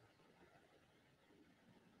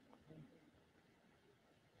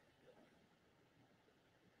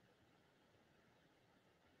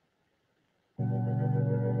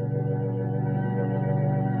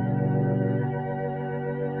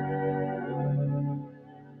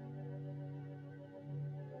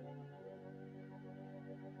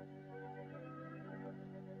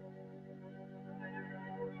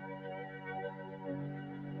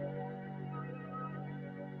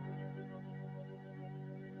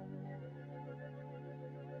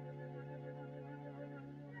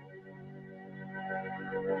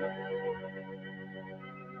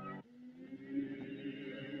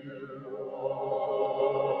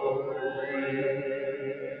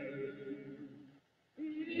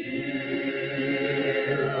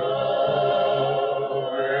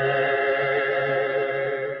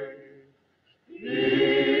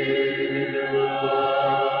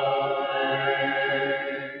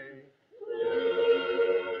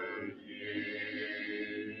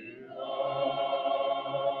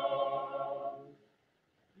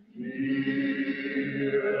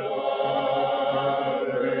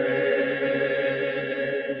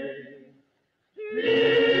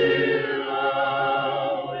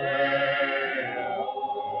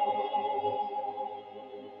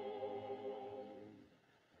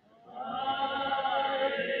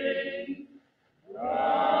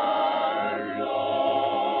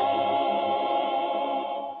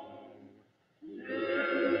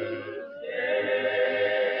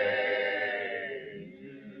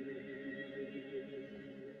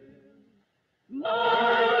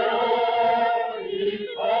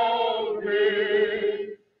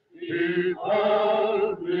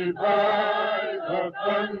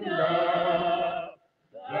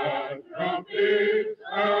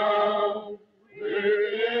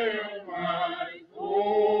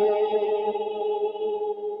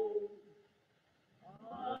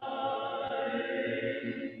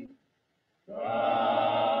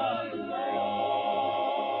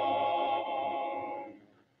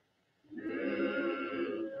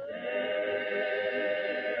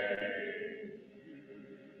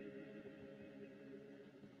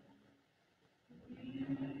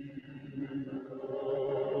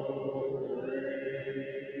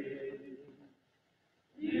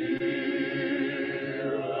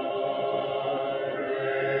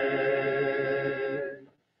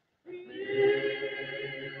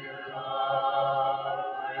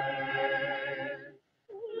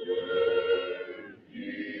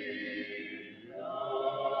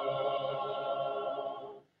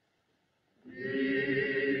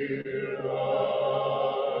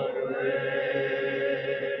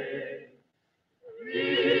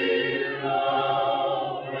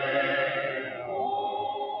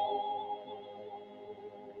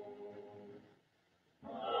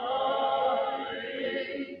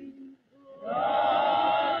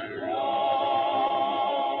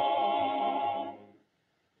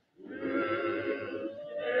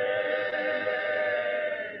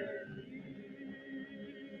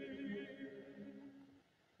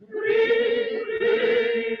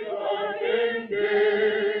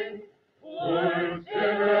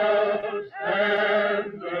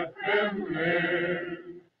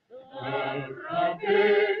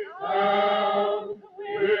 sound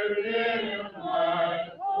within my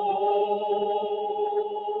soul.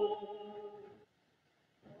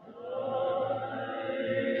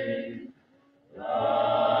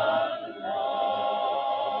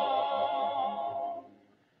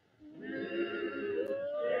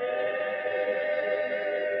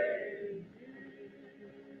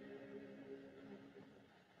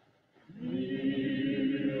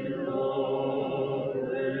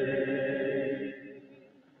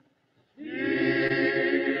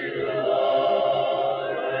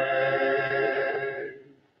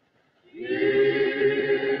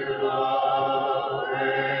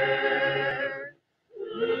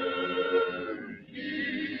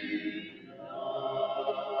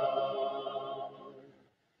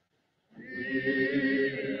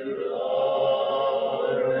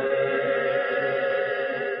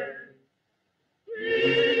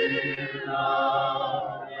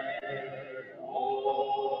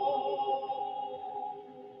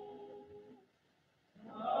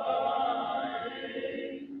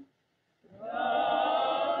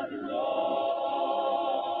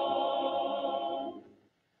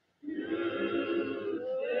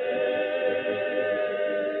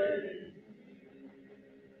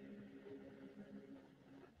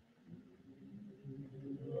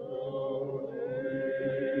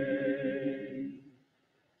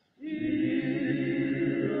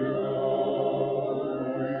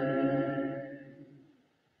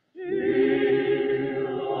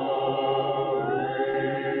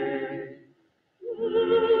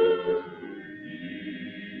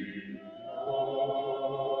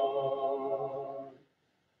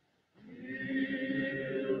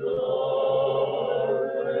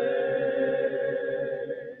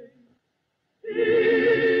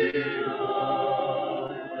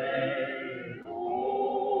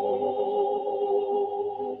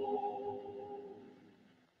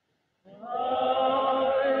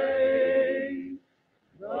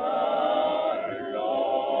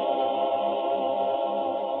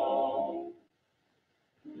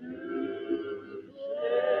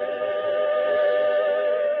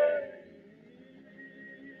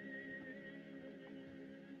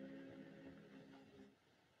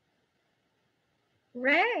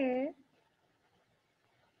 Red.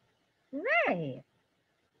 Red.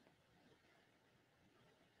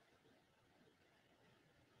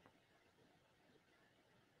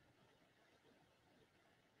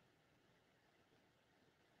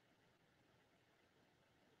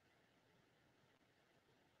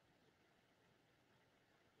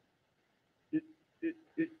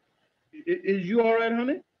 Is you all right,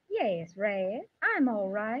 honey? Yes, Red. I'm all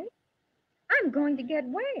right. I'm going to get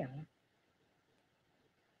well.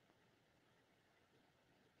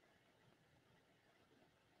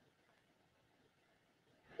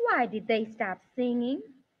 Why did they stop singing?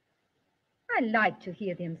 I like to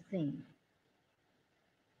hear them sing.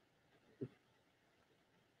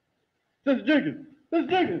 Sister Jenkins! Sister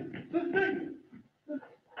Jenkins! Sister Jenkins!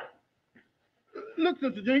 Look,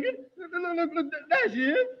 Sister Jenkins. Look, there she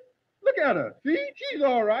is. Look at her. See, she's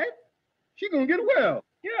all right. She's going to get well.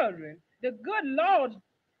 Children, the good Lord.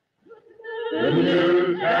 Good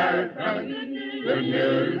news has coming. Good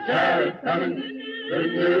news has coming.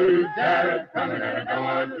 Good news has coming, and I don't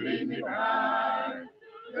want to leave me behind.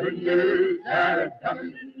 Good news has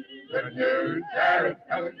coming. Good news has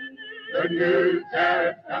coming. Good news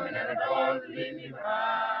has coming, and I don't want to leave me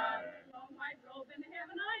behind.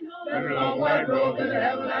 There's a long white robe in the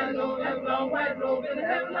heaven, I know. There's a long white robe in the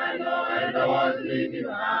heaven, I know. I don't want to leave me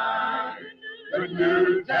behind. Good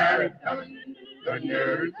news has coming. Good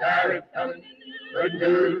news has coming. Good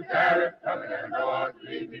news has coming, and I don't want to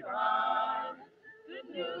leave me behind.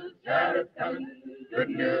 Good news has coming. Good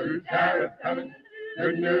news has coming.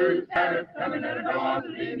 Good news has coming, and I don't want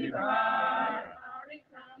to leave me behind.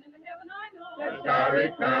 That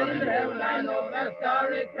starry crown in the heaven, I know. That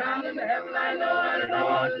starry crown in the heaven, I know. And I don't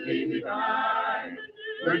want to leave me behind.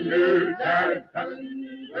 Good news has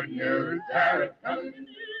coming. Good news has coming.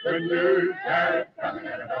 Good news has coming,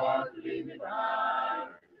 and I don't want to leave me behind.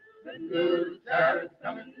 Good news has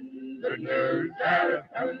coming. Good news has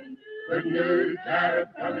coming. Good news has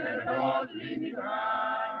coming, and I don't want to leave me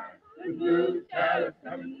behind. Good news has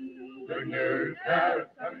coming. Good news has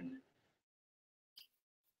coming.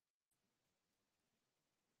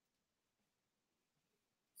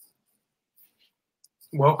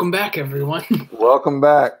 Welcome back, everyone. Welcome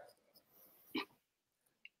back.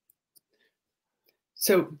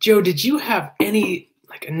 So, Joe, did you have any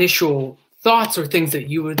initial thoughts or things that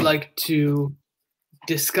you would like to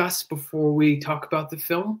discuss before we talk about the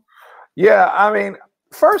film? Yeah, I mean,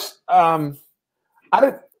 first, I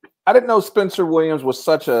I didn't know Spencer Williams was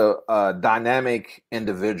such a dynamic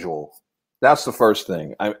individual. That's the first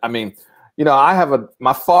thing. I mean, you know,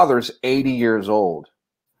 my father's 80 years old.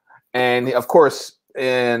 And of course,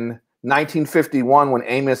 in 1951, when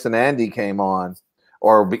Amos and Andy came on,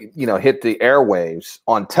 or, you know, hit the airwaves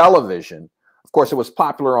on television, of course, it was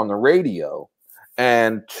popular on the radio.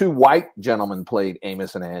 And two white gentlemen played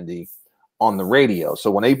Amos and Andy on the radio.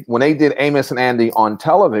 So when they did Amos and Andy on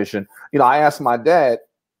television, you know, I asked my dad,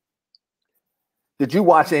 did you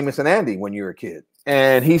watch Amos and Andy when you were a kid?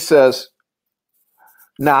 And he says,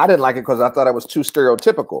 no, I didn't like it because I thought it was too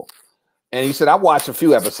stereotypical. And he said, I watched a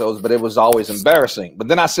few episodes, but it was always embarrassing. But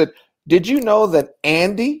then I said, did you know that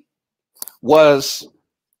Andy was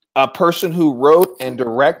a person who wrote and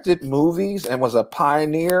directed movies and was a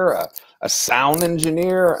pioneer, a sound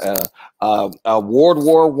engineer, a World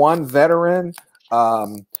War I veteran,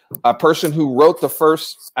 a person who wrote the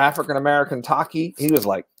first African-American talkie? He was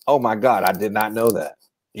like, oh my God, I did not know that.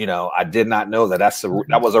 You know, I did not know that.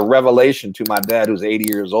 That was a revelation to my dad, who's 80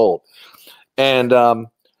 years old. And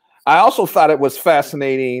I also thought it was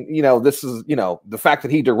fascinating. You know, this is, you know, the fact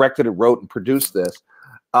that he directed and wrote and produced this,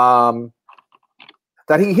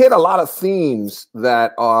 that he hit a lot of themes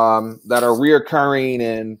that are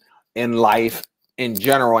reoccurring in life in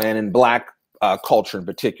general and in Black culture in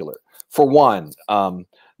particular. For one,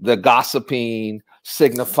 the gossiping,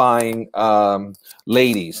 signifying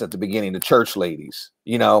ladies at the beginning, the church ladies.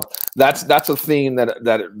 You know, that's a theme that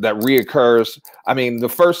reoccurs. I mean, the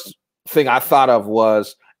first thing I thought of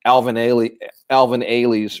was Alvin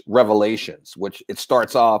Ailey's Revelations, which it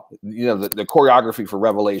starts off, you know, the choreography for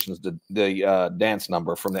Revelations, the dance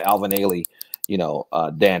number from the Alvin Ailey, you know,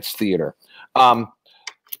 dance theater, the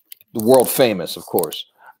world famous, of course.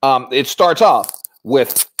 It starts off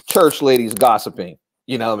with church ladies gossiping,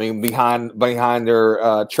 you know, I mean, behind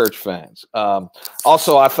their church fans.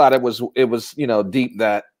 Also, I thought it was, you know, deep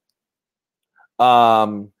that,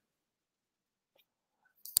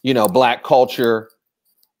 you know, Black culture,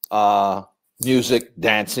 music,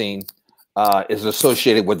 dancing, is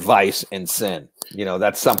associated with vice and sin. You know,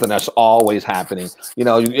 that's something that's always happening. You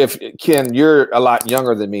know, if Ken, you're a lot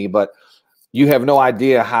younger than me, but you have no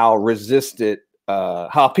idea how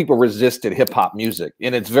people resisted hip hop music.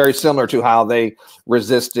 And it's very similar to how they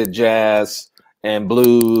resisted jazz and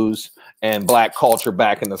blues and Black culture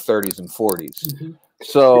back in the 30s and 40s. Mm-hmm.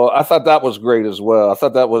 So I thought that was great as well. I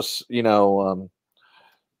thought that was, you know,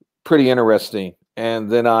 pretty interesting.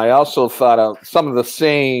 And then I also thought of some of the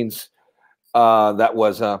sayings that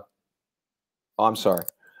was, I'm sorry.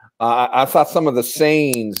 I thought some of the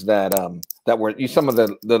sayings that were some of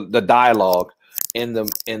the dialogue in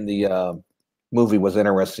the movie was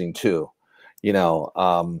interesting too. You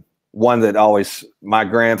know, one that always my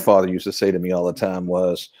grandfather used to say to me all the time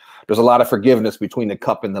was, "There's a lot of forgiveness between the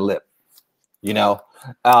cup and the lip." You know,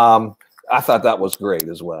 I thought that was great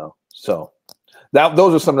as well. So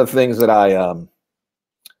those are some of the things that I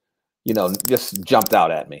you know, just jumped out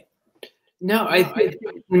at me. No, I think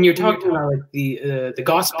when you're talking about like the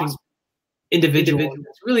gossiping individual,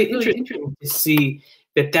 it's really interesting to see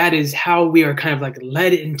that is how we are kind of like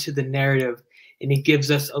led into the narrative, and he gives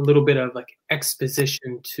us a little bit of like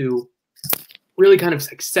exposition to really kind of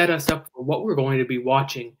like set us up for what we're going to be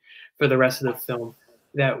watching for the rest of the film.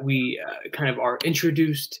 That we kind of are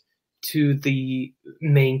introduced to the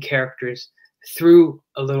main characters through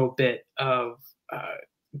a little bit of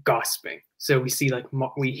gossiping. So we see like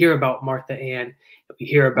we hear about Martha Ann, we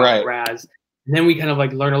hear about Raz, and then we kind of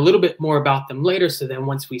like learn a little bit more about them later. So then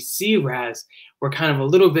once we see Raz, we're kind of a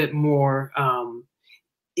little bit more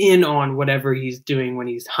in on whatever he's doing when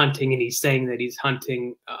he's hunting, and he's saying that he's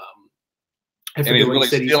hunting. And he's really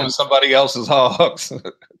stealing somebody else's hogs.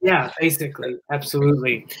 Yeah, basically,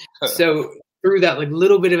 absolutely. So through that like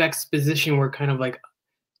little bit of exposition, we're kind of like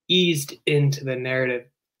eased into the narrative.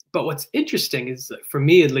 But what's interesting is, for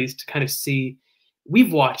me at least, to kind of see,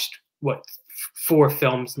 we've watched, 4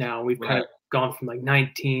 films now. We've kind of gone from like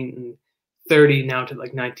 1930 now to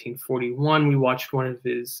like 1941. We watched one of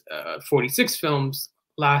his 46 films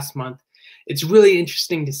last month. It's really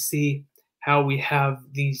interesting to see how we have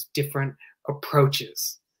these different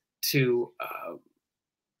approaches to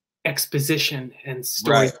exposition and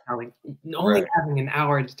storytelling. Only having an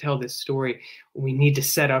hour to tell this story, we need to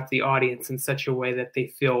set up the audience in such a way that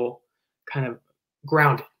they feel kind of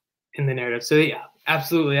grounded in the narrative. So yeah,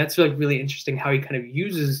 absolutely, that's like really interesting how he kind of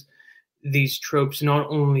uses these tropes not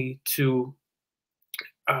only to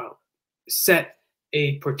set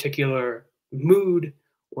a particular mood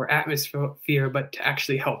or atmosphere, but to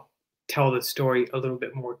actually help tell the story a little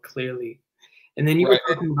bit more clearly. And then you were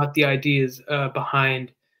talking about the ideas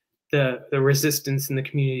behind the resistance in the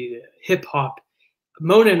community to hip hop.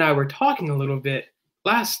 Mona and I were talking a little bit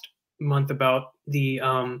last month about the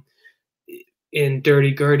in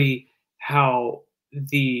Dirty Gertie, how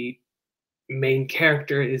the main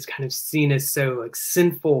character is kind of seen as so like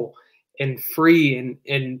sinful and free,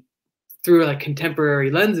 and through like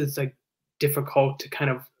contemporary lenses, it's like difficult to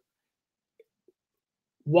kind of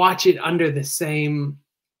watch it under the same,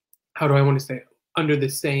 how do I want to say it? Under the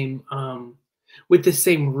same with the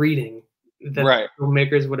same reading that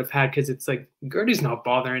filmmakers would have had, because it's like Gertie's not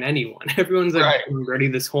bothering anyone. Everyone's like Gertie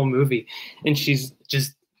this whole movie, and she's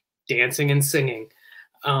just dancing and singing.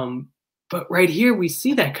 But right here we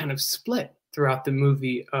see that kind of split throughout the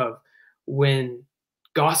movie of when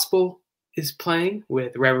gospel is playing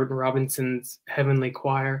with Reverend Robinson's Heavenly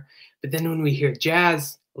Choir, but then when we hear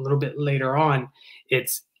jazz a little bit later on,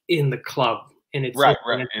 it's in the club. And it's right.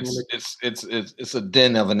 It's a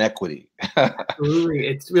den of inequity. Absolutely,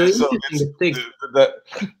 it's really interesting to think.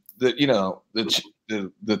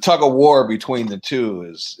 The tug of war between the two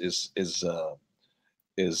is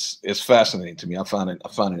fascinating to me. I found it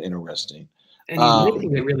interesting. And you're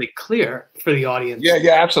making it really clear for the audience. Yeah,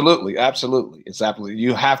 absolutely. It's absolutely.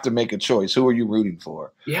 You have to make a choice. Who are you rooting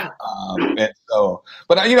for? Yeah. And so,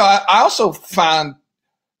 but I also found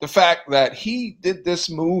the fact that he did this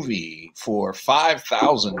movie for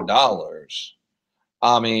 $5,000.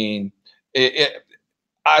 I mean,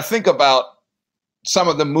 I think about some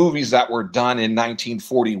of the movies that were done in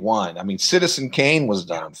 1941. I mean, Citizen Kane was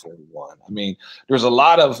done in 41. I mean, there's a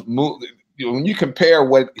lot of movies. When you compare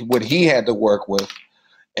what he had to work with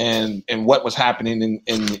and what was happening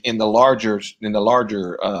in the larger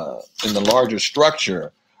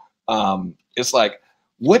structure, it's like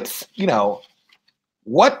what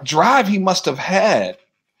drive he must have had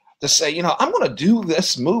to say, I'm going to do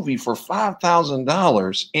this movie for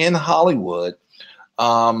 $5,000 in Hollywood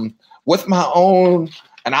with my own,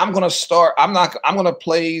 and I'm going to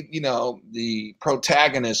play, the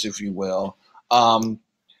protagonist, if you will.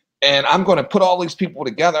 And I'm going to put all these people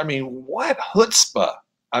together. I mean, what chutzpah?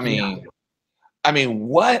 I mean,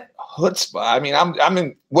 what chutzpah? I mean, I'm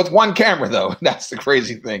in with one camera though. That's the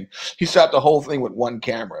crazy thing. He shot the whole thing with one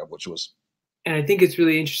camera, which was. And I think it's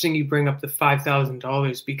really interesting you bring up the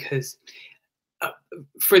 $5,000, because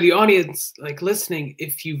for the audience like listening,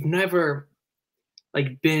 if you've never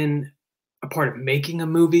like been a part of making a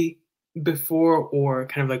movie before, or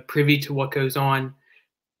kind of like privy to what goes on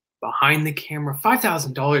behind the camera,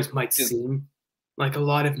 $5,000 might seem like a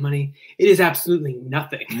lot of money. It is absolutely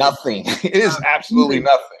nothing. Nothing. It is absolutely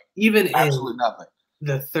nothing. Even absolutely in nothing.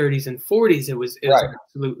 The 30s and 40s, it was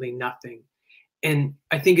absolutely nothing. And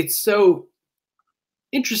I think it's so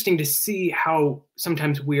interesting to see how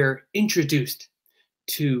sometimes we're introduced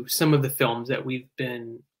to some of the films that we've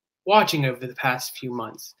been watching over the past few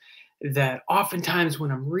months, that oftentimes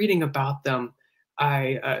when I'm reading about them,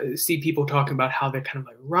 I see people talking about how they're kind of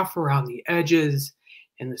like rough around the edges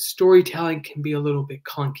and the storytelling can be a little bit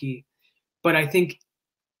clunky. But I think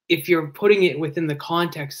if you're putting it within the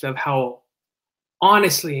context of how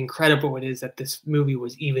honestly incredible it is that this movie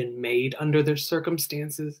was even made under the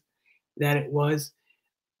circumstances that it was,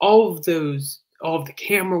 all of the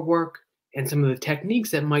camera work and some of the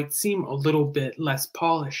techniques that might seem a little bit less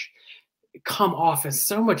polished come off as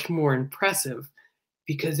so much more impressive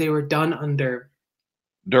because they were done under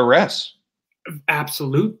duress.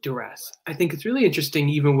 Absolute duress. I think it's really interesting,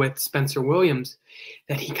 even with Spencer Williams,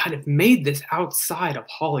 that he kind of made this outside of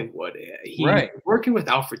Hollywood. He was working with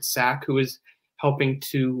Alfred Sack, who was helping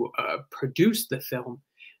to produce the film.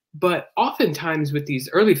 But oftentimes with these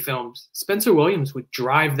early films, Spencer Williams would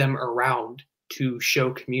drive them around to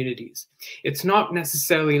show communities. It's not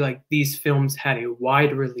necessarily like these films had a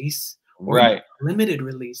wide release or a limited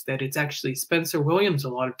release, that it's actually Spencer Williams a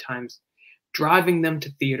lot of times driving them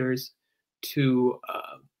to theaters to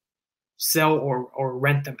sell or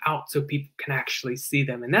rent them out so people can actually see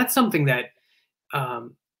them. And that's something that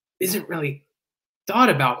isn't really thought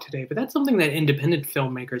about today, but that's something that independent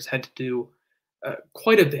filmmakers had to do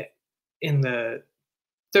quite a bit in the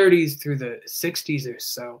 30s through the 60s or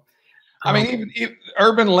so. I mean, even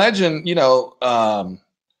urban legend,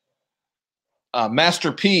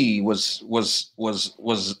 Master P was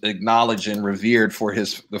acknowledged and revered for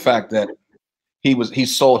the fact that he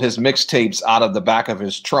sold his mixtapes out of the back of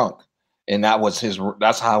his trunk, and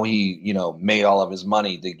that's how he made all of his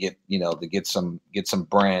money to get some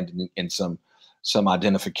brand and some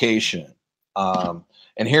identification.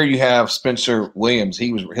 And here you have Spencer Williams.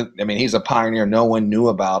 He's a pioneer no one knew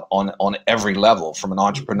about on every level, from an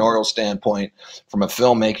entrepreneurial standpoint, from a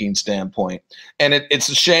filmmaking standpoint. And it's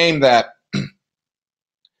a shame that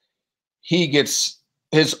he gets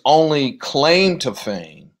his only claim to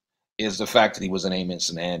fame is the fact that he was an Amos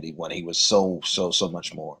and Andy when he was so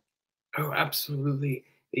much more. Oh, absolutely.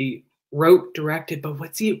 He wrote, directed, but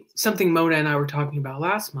something Mona and I were talking about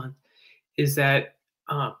last month is that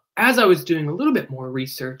as I was doing a little bit more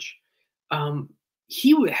research,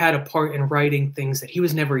 he had a part in writing things that he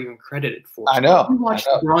was never even credited for. I know. If you watched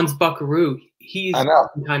Bronze Buckaroo, he's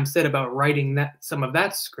sometimes said about writing some of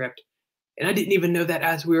that script, and I didn't even know that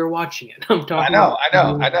as we were watching it. I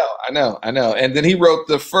know. And then he wrote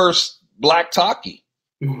the first black talkie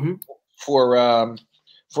for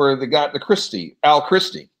the Christie, Al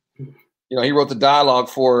Christie. You know, he wrote the dialogue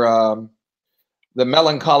for the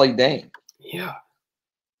Melancholy Dame. Yeah.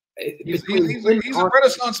 He's a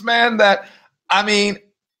Renaissance man that, I mean,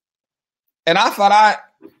 and I thought I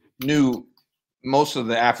knew most of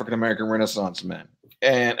the African American Renaissance men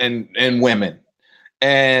and women,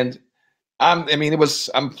 and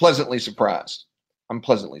I'm pleasantly surprised. I'm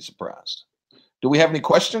pleasantly surprised. Do we have any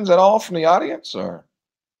questions at all from the audience, or?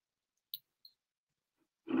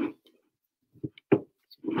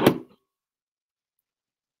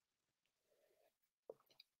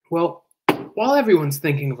 Well, while everyone's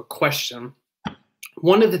thinking of a question,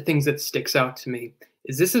 one of the things that sticks out to me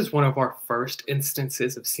is this is one of our first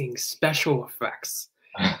instances of seeing special effects.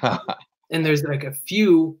 And there's like a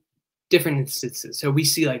few different instances. So we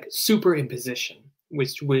see like superimposition,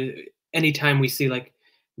 which anytime we see like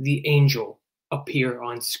the angel appear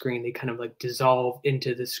on screen, they kind of like dissolve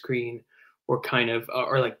into the screen or kind of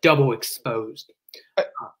or like double exposed.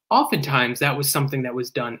 Oftentimes that was something that was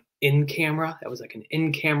done in camera. That was like an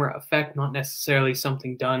in-camera effect, not necessarily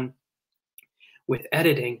something done with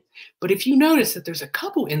editing. But if you notice that there's a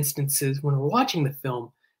couple instances when we're watching the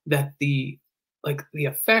film that the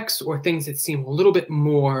effects or things that seem a little bit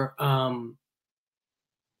more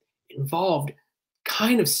involved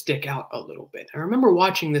kind of stick out a little bit. I remember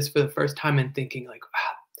watching this for the first time and thinking like,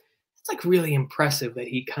 wow, it's like really impressive that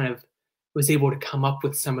he kind of was able to come up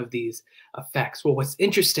with some of these effects. Well, what's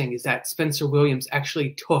interesting is that Spencer Williams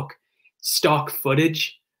actually took stock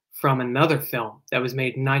footage from another film that was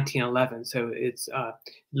made in 1911. So it's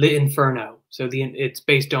L'Inferno. So it's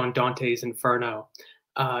based on Dante's Inferno.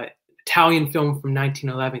 Italian film from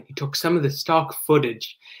 1911. He took some of the stock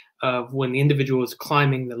footage of when the individual was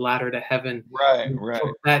climbing the ladder to heaven. Right.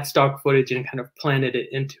 Took that stock footage and kind of planted it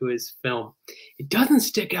into his film. It doesn't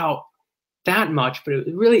stick out that much, but it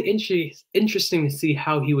was really interesting to see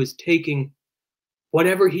how he was taking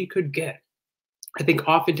whatever he could get. I think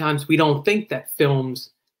oftentimes we don't think that films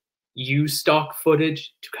use stock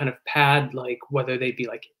footage to kind of pad, like whether they be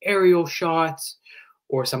like aerial shots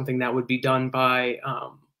or something that would be done by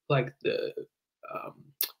like the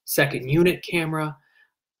second unit camera.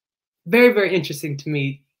 Very, very interesting to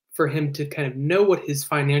me for him to kind of know what his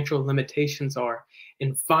financial limitations are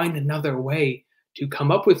and find another way to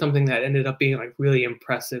come up with something that ended up being like really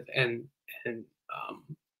impressive and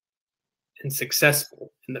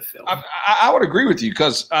successful in the film. I would agree with you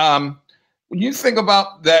because when you think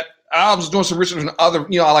about that, I was doing some research on other,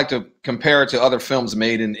 I like to compare it to other films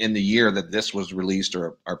made in the year that this was released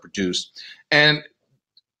or produced. And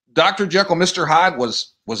Dr. Jekyll, Mr. Hyde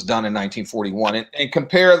was done in 1941, and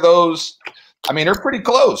compare those. I mean, they're pretty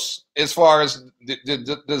close as far as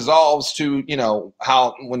dissolves to,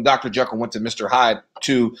 how when Dr. Jekyll went to Mr. Hyde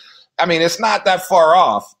to, I mean, it's not that far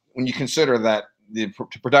off when you consider that the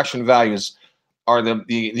production values are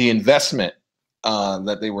the investment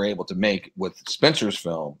that they were able to make with Spencer's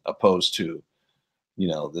film opposed to,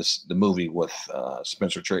 the movie with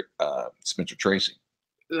Spencer Tracy.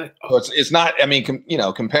 So it's not, I mean,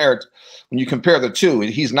 compared, when you compare the two,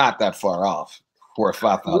 he's not that far off for a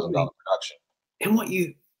 $5,000 production. And what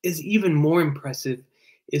is even more impressive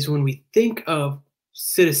is when we think of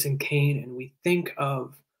Citizen Kane and we think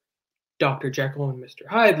of Dr. Jekyll and Mr.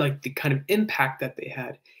 Hyde, like the kind of impact that they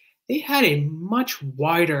had a much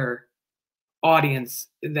wider audience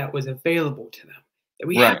that was available to them. And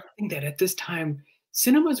we have to think that at this time,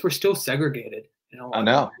 cinemas were still segregated in a lot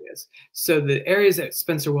of areas. So the areas that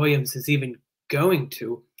Spencer Williams is even going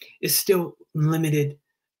to is still limited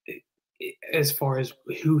as far as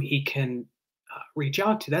who he can reach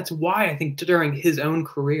out to. That's why I think during his own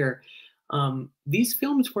career, these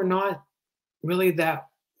films were not really that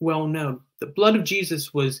well known. The Blood of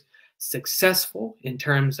Jesus was successful in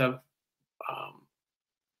terms of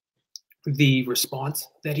the response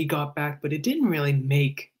that he got back, but it didn't really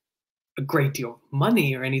make a great deal of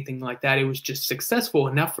money or anything like that. It was just successful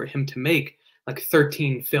enough for him to make like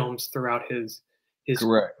 13 films throughout his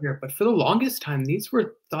career. But for the longest time, these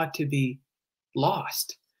were thought to be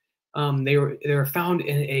lost. They were found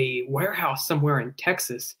in a warehouse somewhere in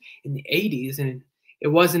Texas in the 80s, and it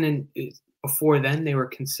wasn't before then they were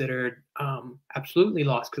considered absolutely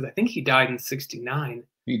lost, because I think he died in 69.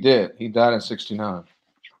 He did. He died in 69.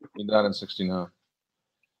 He died in 69.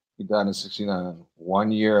 He died in 69,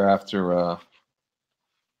 1 year after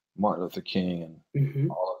Martin Luther King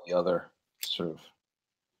and all of the other sort of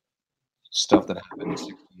stuff that happened in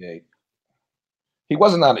 68. He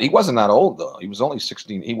wasn't that old though. He was only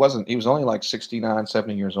 16. He was only like 69,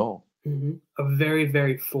 70 years old. A very,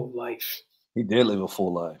 very full life. He did live a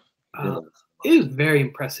full life. It was very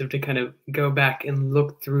impressive to kind of go back and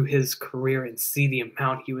look through his career and see the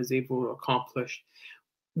amount he was able to accomplish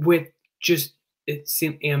with just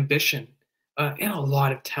ambition and a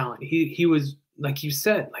lot of talent. He was, like you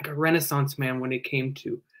said, like a Renaissance man when it came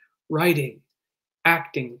to writing,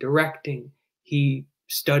 acting, directing. He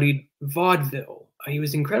studied vaudeville. He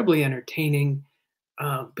was incredibly entertaining.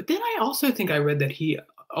 But then I also think I read that he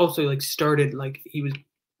also like started, like he was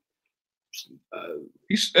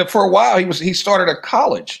for a while he started a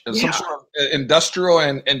college, some sort of industrial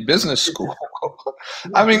and business school.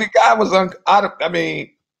 I mean, the guy was I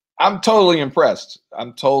mean, I'm totally impressed.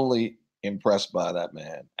 I'm totally impressed by that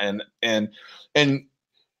man. And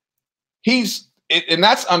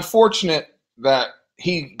that's unfortunate that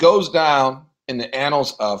he goes down in the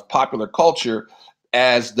annals of popular culture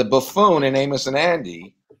as the buffoon in Amos and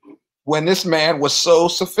Andy, when this man was so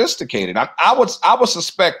sophisticated. I would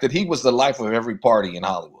suspect that he was the life of every party in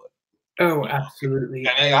Hollywood. Oh, absolutely.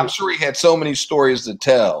 And I'm sure he had so many stories to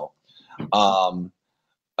tell. I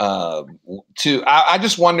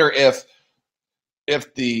just wonder if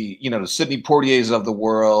the the Sidney Poitiers of the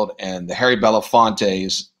world and the Harry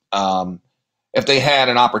Belafontes, if they had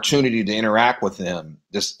an opportunity to interact with him,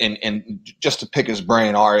 and just to pick his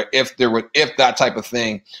brain, or if that type of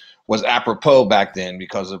thing was apropos back then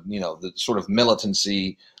because of the sort of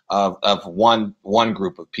militancy of one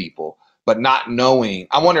group of people, but not knowing.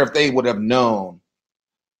 I wonder if they would have known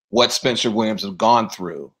what Spencer Williams has gone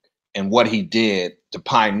through and what he did to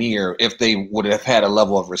pioneer, if they would have had a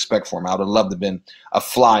level of respect for him. I would have loved to have been a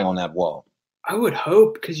fly on that wall. I would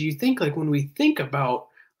hope, because you think, like, when we think about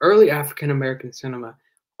early African-American cinema,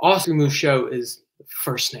 Oscar Micheaux is the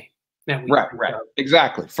first name that we right.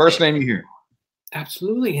 Exactly. First name you hear.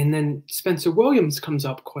 Absolutely. And then Spencer Williams comes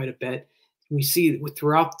up quite a bit. We see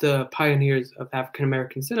throughout the pioneers of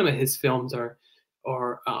African-American cinema, his films are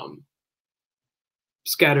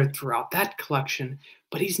scattered throughout that collection,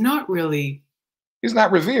 but he's not revered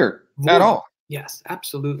at all. Yes,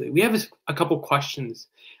 absolutely. We have a couple questions.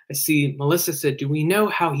 I see Melissa said, do we know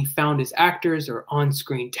how he found his actors or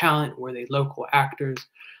on-screen talent? Were they local actors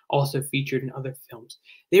also featured in other films?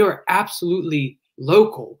 They were absolutely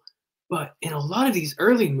local, but in a lot of these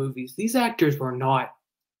early movies, these actors were not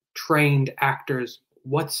trained actors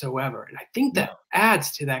whatsoever. And I think that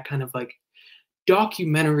adds to that kind of like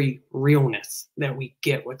documentary realness that we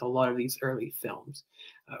get with a lot of these early films.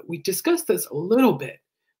 We discussed this a little bit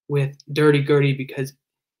with Dirty Gertie, because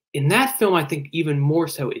in that film, I think even more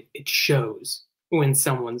so, it shows when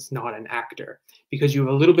someone's not an actor, because you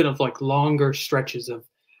have a little bit of like longer stretches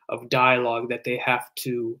of dialogue that they have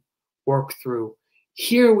to work through.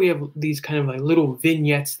 Here we have these kind of like little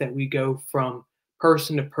vignettes that we go from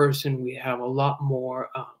person to person. We have a lot more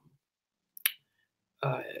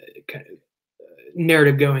kind of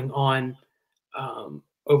narrative going on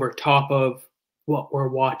over top of what we're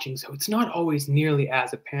watching. So it's not always nearly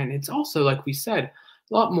as apparent. It's also, like we said,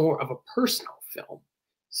 a lot more of a personal film.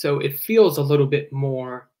 So it feels a little bit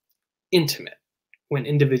more intimate when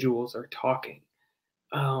individuals are talking.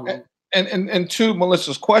 And to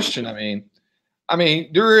Melissa's question, I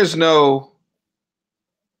mean, there's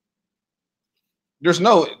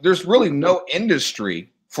really no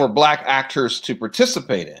industry for Black actors to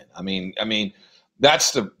participate in. I mean,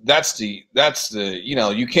 that's the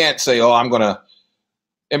you can't say, oh, I'm gonna.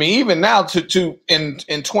 I mean, even now in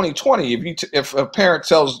 2020, if a parent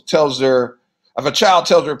if a child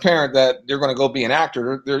tells their parent that they're going to go be an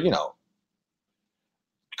actor, they're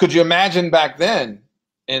could you imagine back then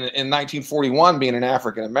in 1941 being an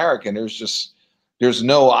African American? There's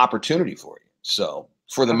no opportunity for you. So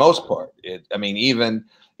for the most part,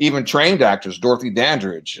 even trained actors, Dorothy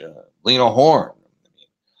Dandridge, Lena Horne,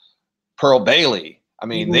 Pearl Bailey.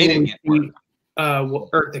 They didn't get work.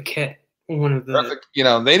 Eartha Kitt, one of the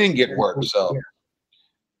they didn't get work. So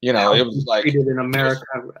it was like in America.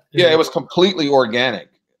 It was completely organic.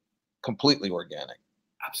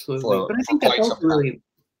 Absolutely. But I think that's also really.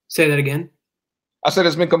 Say that again. I said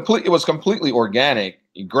it was completely organic,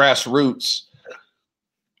 grassroots.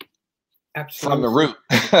 Absolutely. From the root.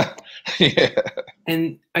 Yeah.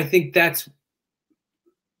 And I think that's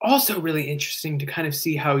also really interesting to kind of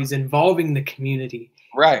see how he's involving the community.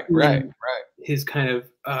 Right. His kind of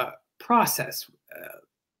process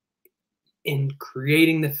in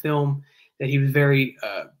creating the film, that he was very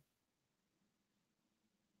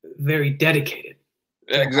dedicated.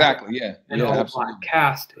 Exactly. Yeah. And all black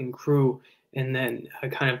cast and crew, and then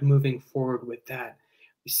kind of moving forward with that.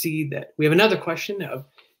 We see that we have another question of,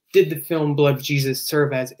 did the film Blood of Jesus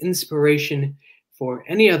serve as inspiration for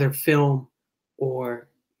any other film or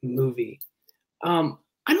movie? I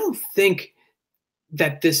don't think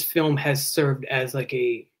that this film has served as like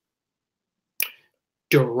a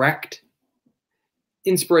direct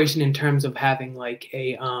inspiration in terms of having like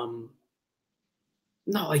a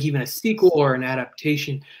not like even a sequel or an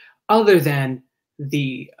adaptation, other than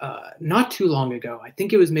the not too long ago, I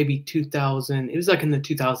think it was maybe 2000, it was like in the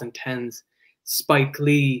 2010s, Spike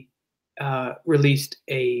Lee released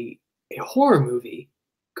a horror movie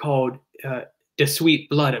called The Sweet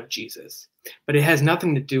Blood of Jesus, but it has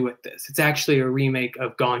nothing to do with this. It's actually a remake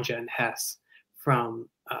of Ganja and Hess from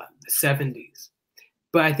the 70s.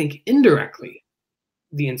 But I think indirectly,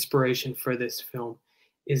 the inspiration for this film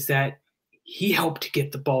is that he helped to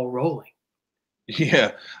get the ball rolling.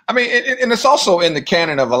 Yeah. I mean, and it's also in the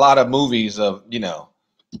canon of a lot of movies of,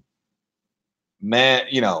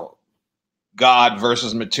 God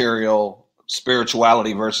versus material,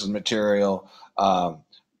 spirituality versus material.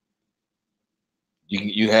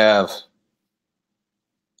 You have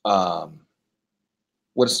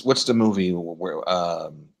what's the movie where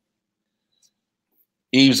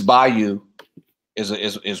Eve's Bayou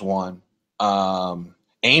is one.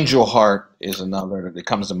 Angel Heart is another that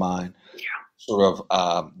comes to mind. Yeah. Sort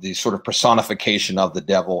of the sort of personification of the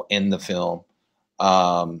devil in the film.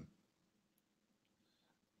 The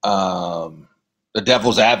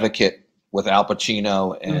Devil's Advocate with Al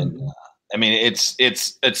Pacino, and I mean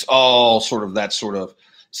it's all sort of that sort of,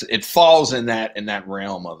 it falls in that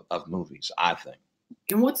realm of movies, I think.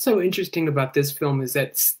 And what's so interesting about this film is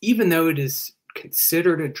that even though it is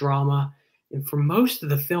considered a drama, and for most of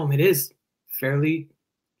the film it is fairly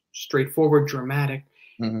straightforward, dramatic,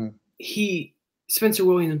 Spencer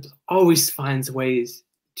Williams always finds ways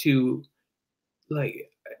to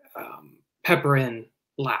pepper in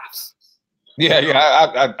laughs.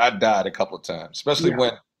 Yeah. I died a couple of times, especially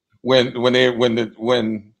when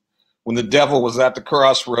the devil was at the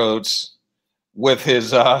crossroads with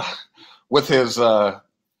his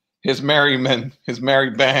merry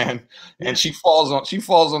band, and she falls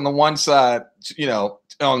on the one side,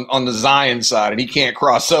 on the Zion side, and he can't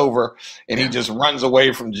cross over, and he just runs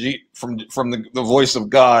away from the voice of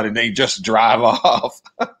God, and they just drive off.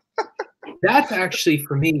 That's actually,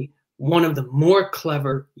 for me, one of the more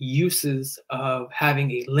clever uses of having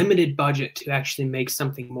a limited budget to actually make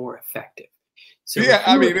something more effective. So yeah,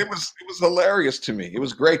 I mean, it was hilarious to me. It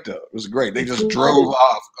was great though. It was great. They just drove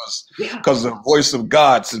off because the voice of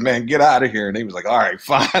God said, "Man, get out of here." And he was like, "All right,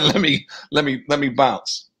 fine. Let me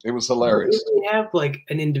bounce." It was hilarious. If we have like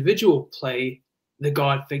an individual play the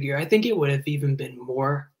God figure, I think it would have even been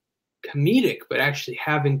more comedic, but actually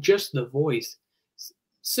having just the voice,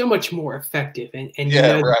 so much more effective, and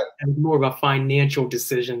more of a financial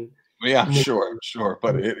decision. Yeah, sure.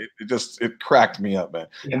 But it cracked me up, man.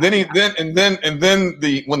 Yeah. And then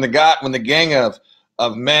when the gang of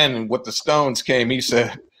men with the stones came, he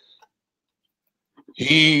said,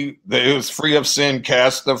 he that was free of sin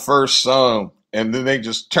cast the first stone. And then they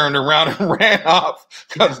just turned around and ran off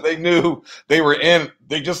because they knew they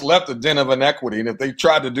just left the den of inequity. And if they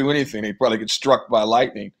tried to do anything, they'd probably get struck by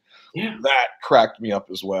lightning. Yeah. That cracked me up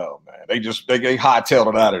as well, man. They hightailed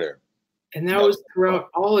it out of there. And that was throughout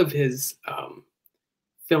all of his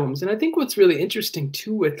films. And I think what's really interesting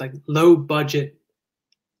too with like low budget,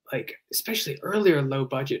 like especially earlier low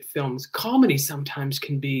budget films, comedy sometimes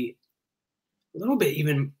can be a little bit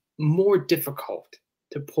even more difficult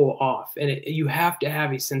to pull off, and you have to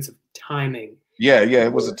have a sense of timing. Yeah,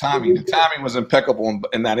 it was the timing. The timing was impeccable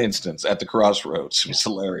in that instance at the crossroads. It was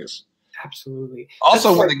hilarious. Absolutely.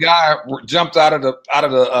 Also, when the guy jumped out of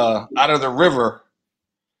the river,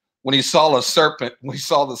 when he saw a serpent, when he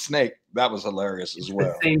saw the snake, that was hilarious as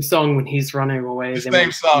well. The same song when he's running away. The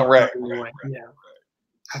same song, right. Yeah,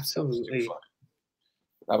 absolutely.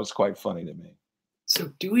 That was quite funny to me.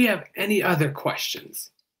 So, do we have any other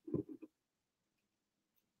questions?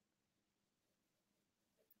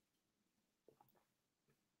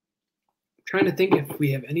 Trying to think if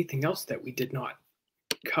we have anything else that we did not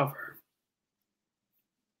cover.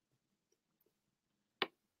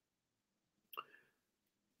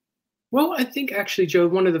 Well, I think actually, Joe,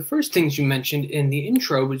 one of the first things you mentioned in the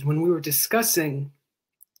intro was when we were discussing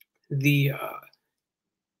the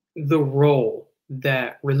role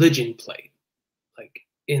that religion played, like,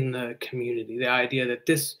 in the community. The idea that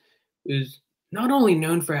this was not only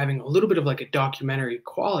known for having a little bit of like a documentary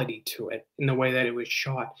quality to it in the way that it was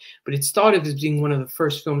shot, but it's thought of as being one of the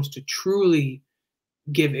first films to truly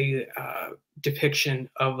give a depiction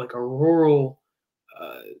of like a rural,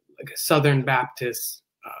 like a Southern Baptist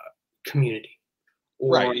community.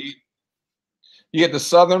 Right. You get the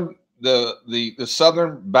Southern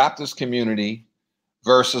Baptist community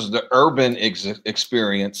versus the urban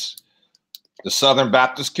experience. The Southern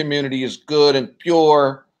Baptist community is good and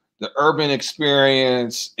pure. The urban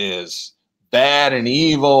experience is bad and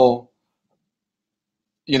evil.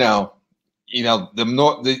 At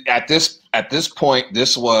this point,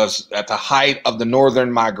 this was at the height of the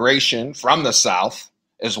Northern migration from the South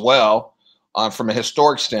as well, from a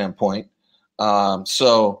historic standpoint.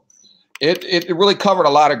 So it really covered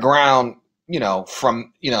a lot of ground,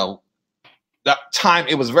 from that time.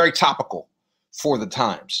 It was very topical for the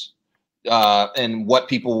times, and what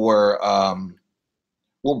people were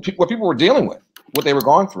what people were dealing with, what they were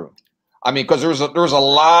going through. I mean, because there was a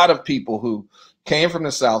lot of people who came from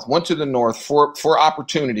the South, went to the North for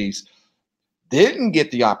opportunities, didn't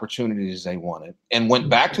get the opportunities they wanted, and went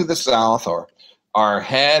back to the South, or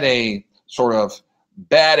had a sort of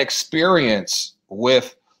bad experience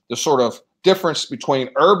with the sort of difference between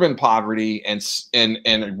urban poverty and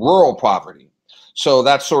rural poverty. So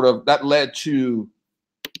that led to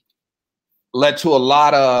a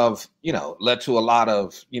lot of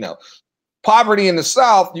poverty in the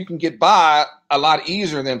South. You can get by a lot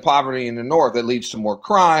easier than poverty in the North. That leads to more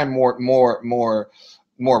crime, more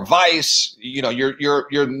vice.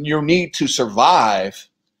 Your need to survive,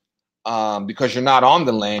 because you're not on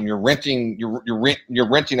the land. You're renting. You're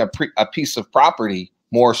renting a piece of property,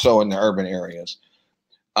 more so in the urban areas.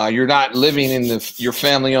 You're not living in your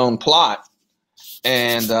family-owned plot,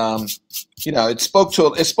 and it spoke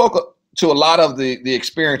to a lot of the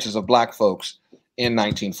experiences of Black folks in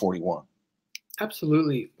 1941.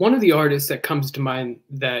 Absolutely. One of the artists that comes to mind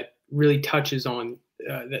that really touches on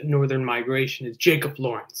that Northern migration is Jacob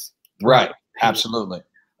Lawrence. Right. Absolutely.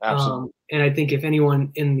 And I think if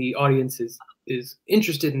anyone in the audience is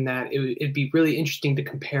interested in that, it'd be really interesting to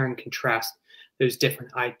compare and contrast those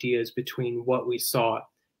different ideas between what we saw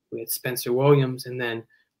with Spencer Williams and then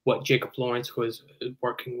what Jacob Lawrence was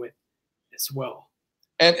working with as well.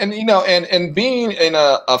 And being in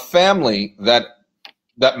a family that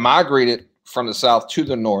migrated from the South to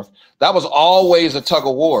the North, that was always a tug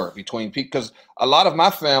of war between people, because a lot of my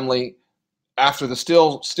family, after the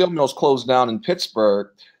steel mills closed down in Pittsburgh,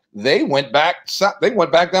 they went back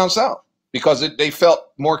down south because they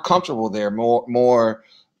felt more comfortable there, they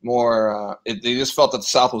just felt that the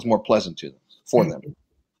South was more pleasant for them.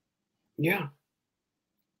 Yeah.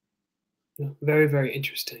 Very, very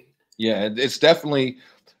interesting. Yeah, this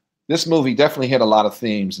movie definitely hit a lot of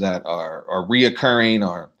themes that are reoccurring,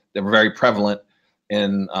 or that were very prevalent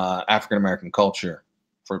in African-American culture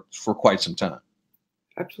for quite some time.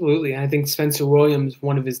 Absolutely. And I think Spencer Williams,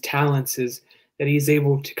 one of his talents is that he's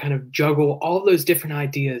able to kind of juggle all those different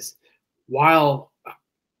ideas while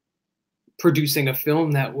producing a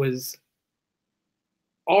film that was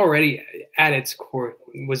already at its core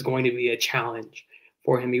was going to be a challenge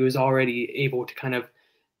for him. He was already able to kind of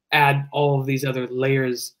add all of these other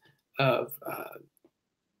layers of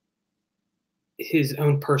his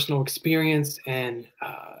own personal experience and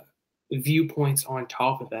viewpoints on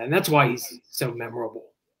top of that. And that's why he's so memorable.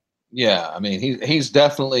 Yeah, I mean, he's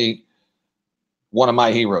definitely one of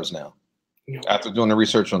my heroes now. After doing the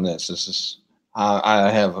research on this,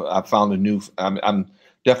 I found I'm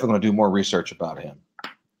definitely going to do more research about him.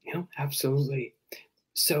 Yeah, absolutely.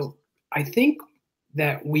 So I think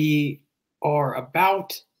that we are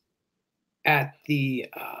about at the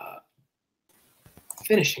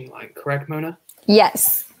finishing line, correct, Mona?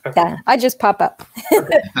 Yes. Okay. Yeah, I just pop up.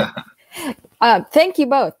 Thank you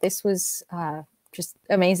both. This was just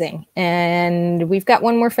amazing. And we've got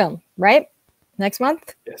one more film, right? Next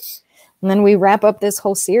month? Yes. And then we wrap up this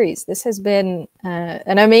whole series. This has been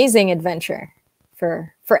an amazing adventure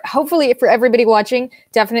for hopefully for everybody watching,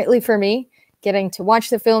 definitely for me, getting to watch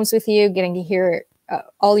the films with you, getting to hear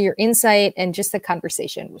all your insight, and just the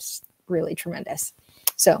conversation was really tremendous.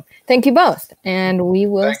 So thank you both, and we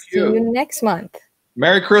will see you next month.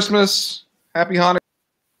 Merry Christmas. Happy Hanukkah.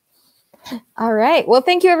 All right. Well,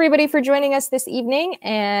 thank you everybody for joining us this evening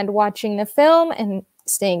and watching the film and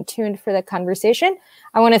staying tuned for the conversation.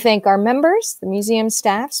 I want to thank our members, the museum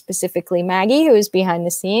staff, specifically Maggie, who is behind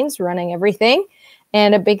the scenes running everything,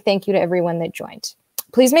 and a big thank you to everyone that joined.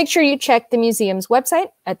 Please make sure you check the museum's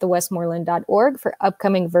website at thewestmoreland.org for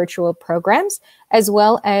upcoming virtual programs, as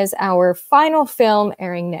well as our final film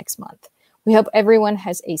airing next month. We hope everyone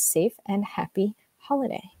has a safe and happy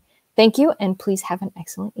holiday. Thank you, and please have an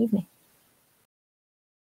excellent evening.